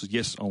accept your horses,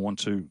 yes, I want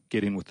to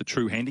get in with the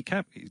true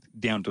handicap,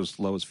 down to as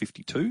low as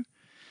 52.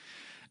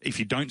 If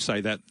you don't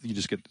say that, you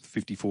just get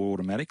 54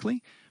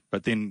 automatically.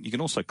 But then you can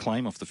also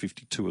claim off the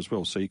 52 as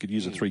well. So you could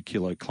use a 3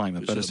 kilo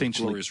claimer. But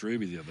essentially, Glorious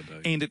Ruby the other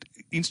day. And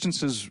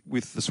instances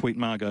with the Sweet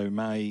Margot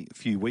May a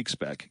few weeks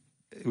back,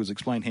 it was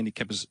explained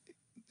handicappers.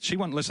 She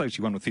won, let's say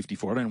she won with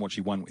 54. I don't know what she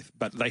won with,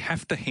 but they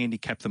have to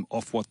handicap them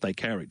off what they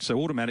carried. So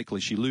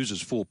automatically she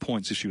loses 4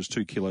 points if she was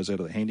 2 kilos out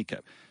of the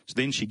handicap. So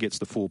then she gets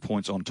the 4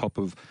 points on top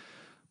of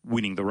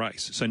winning the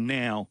race. So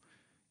now,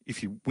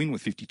 if you win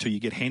with 52, you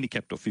get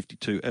handicapped off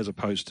 52 as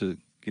opposed to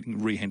getting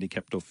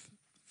re-handicapped off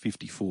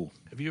 54.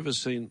 Have you ever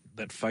seen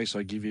that face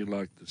I give you,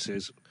 like, that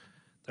says,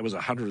 that was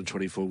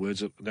 124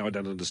 words, now I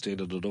don't understand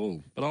it at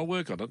all. But I'll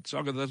work on it. So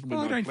I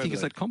don't think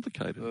it's that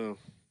complicated. Oh.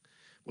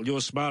 Well,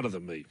 you're smarter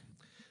than me.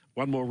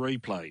 One more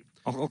replay.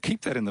 I'll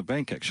keep that in the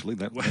bank, actually,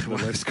 that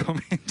latest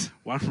comment.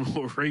 One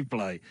more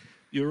replay.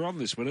 You were on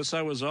this winner,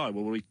 so was I.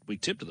 Well, we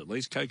tipped it at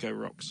least. Coco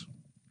Rocks.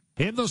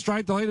 In the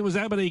straight, the leader was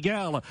Amity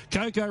Gal.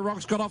 Coco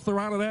Rocks got off the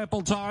run at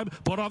ample time.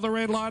 Put on the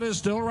red line, is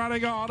still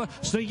running on.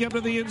 Sneaking up to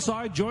the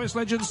inside. Joyous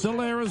Legend still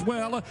there as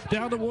well.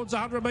 Down towards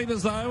 100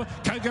 metres though.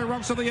 Coco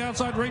Rocks on the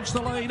outside, reached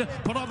the lead.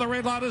 Put on the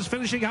red line, is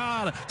finishing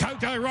hard.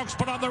 Coco Rocks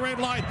put on the red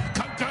line.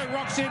 Coco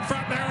Rocks in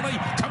front narrowly.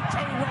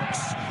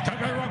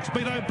 Coco Rocks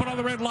Beto put on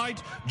the red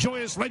light.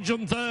 Joyous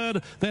Legend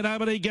third. Then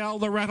Amity Gal,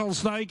 the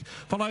Rattlesnake.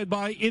 Followed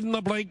by In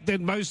the Blink,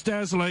 then Most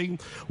Dazzling.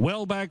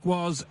 Well back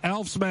was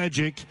Alf's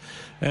Magic.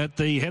 At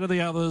the head of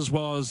the others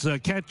was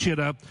Cat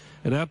Cheddar,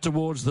 and out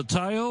towards the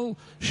tail,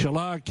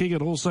 Shalar King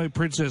and also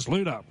Princess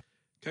Luna.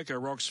 Coco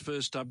Rocks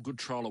first up, good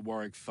trial at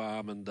Warwick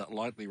Farm and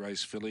lightly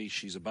raced filly.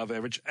 She's above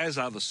average, as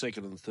are the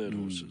second and third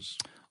horses.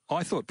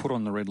 I thought Put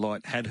on the Red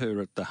Light had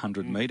her at the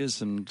 100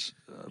 metres and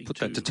put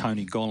that to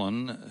Tony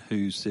Gollan,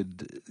 who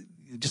said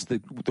just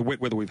the wet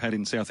weather we've had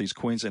in southeast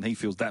Queensland, he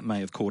feels that may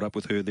have caught up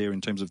with her there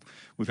in terms of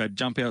we've had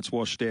jump outs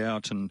washed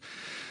out and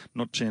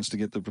not a chance to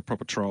get the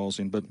proper trials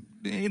in. But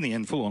in the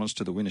end, full honours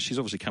to the winner. She's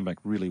obviously come back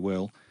really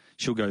well.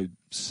 She'll go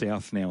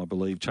south now, I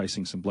believe,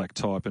 chasing some black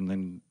type and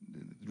then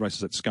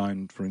races at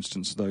Scone, for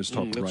instance, those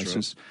type of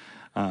races. Right.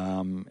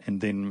 And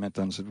then Matt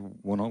Dunn said,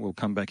 why not? We'll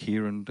come back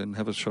here and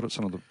have a shot at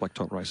some of the black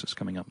type races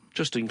coming up.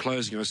 Just in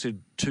closing, I said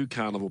 2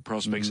 carnival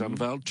prospects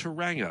unveiled.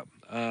 Taranga,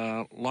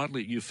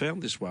 lightly, you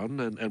found this one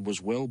and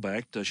was well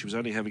backed. She was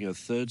only having her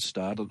third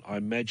start, and I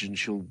imagine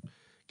she'll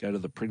go to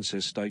the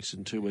Princess Stakes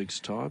in 2 weeks'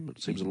 time.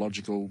 It seems a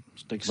logical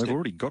next step. They've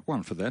already got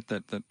one for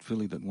that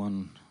filly that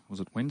won. Was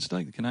it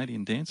Wednesday, the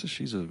Canadian Dancer?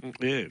 She's an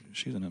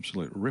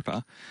absolute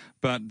ripper.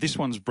 But this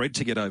one's bred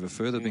to get over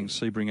further, being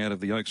Sebring out of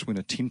the Oaks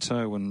winner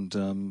Tinto. And,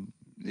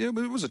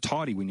 but it was a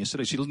tidy win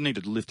yesterday. She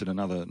needed to lift it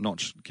another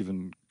notch,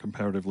 given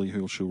comparatively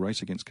who she'll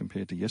race against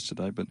compared to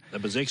yesterday. But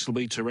that was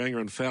Exelby, Taranga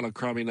and Fowler,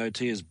 Crimey No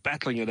Tears,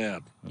 battling it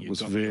out. It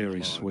was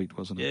very sweet,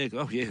 wasn't it?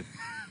 Yeah,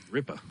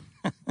 ripper.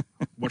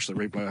 Watched the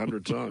replay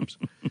 100 times.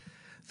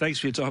 Thanks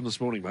for your time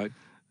this morning, mate.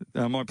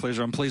 My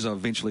pleasure. I'm pleased I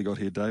eventually got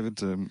here, David.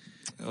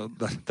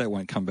 That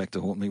won't come back to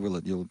haunt me, will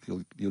it?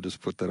 You'll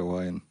just put that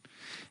away and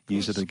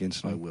use it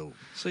against me. I will.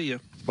 See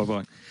you.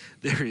 Bye-bye.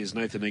 There he is,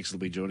 Nathan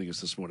Exelby joining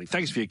us this morning.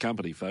 Thanks for your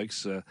company,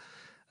 folks.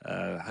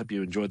 Hope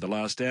you enjoyed the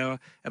last hour.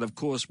 And, of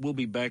course, we'll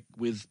be back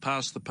with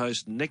Past the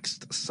Post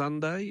next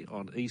Sunday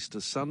on Easter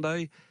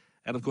Sunday.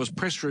 And, of course,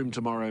 Press Room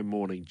tomorrow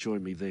morning.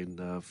 Join me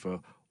then for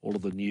all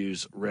of the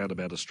news round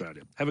about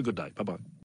Australia. Have a good day. Bye-bye.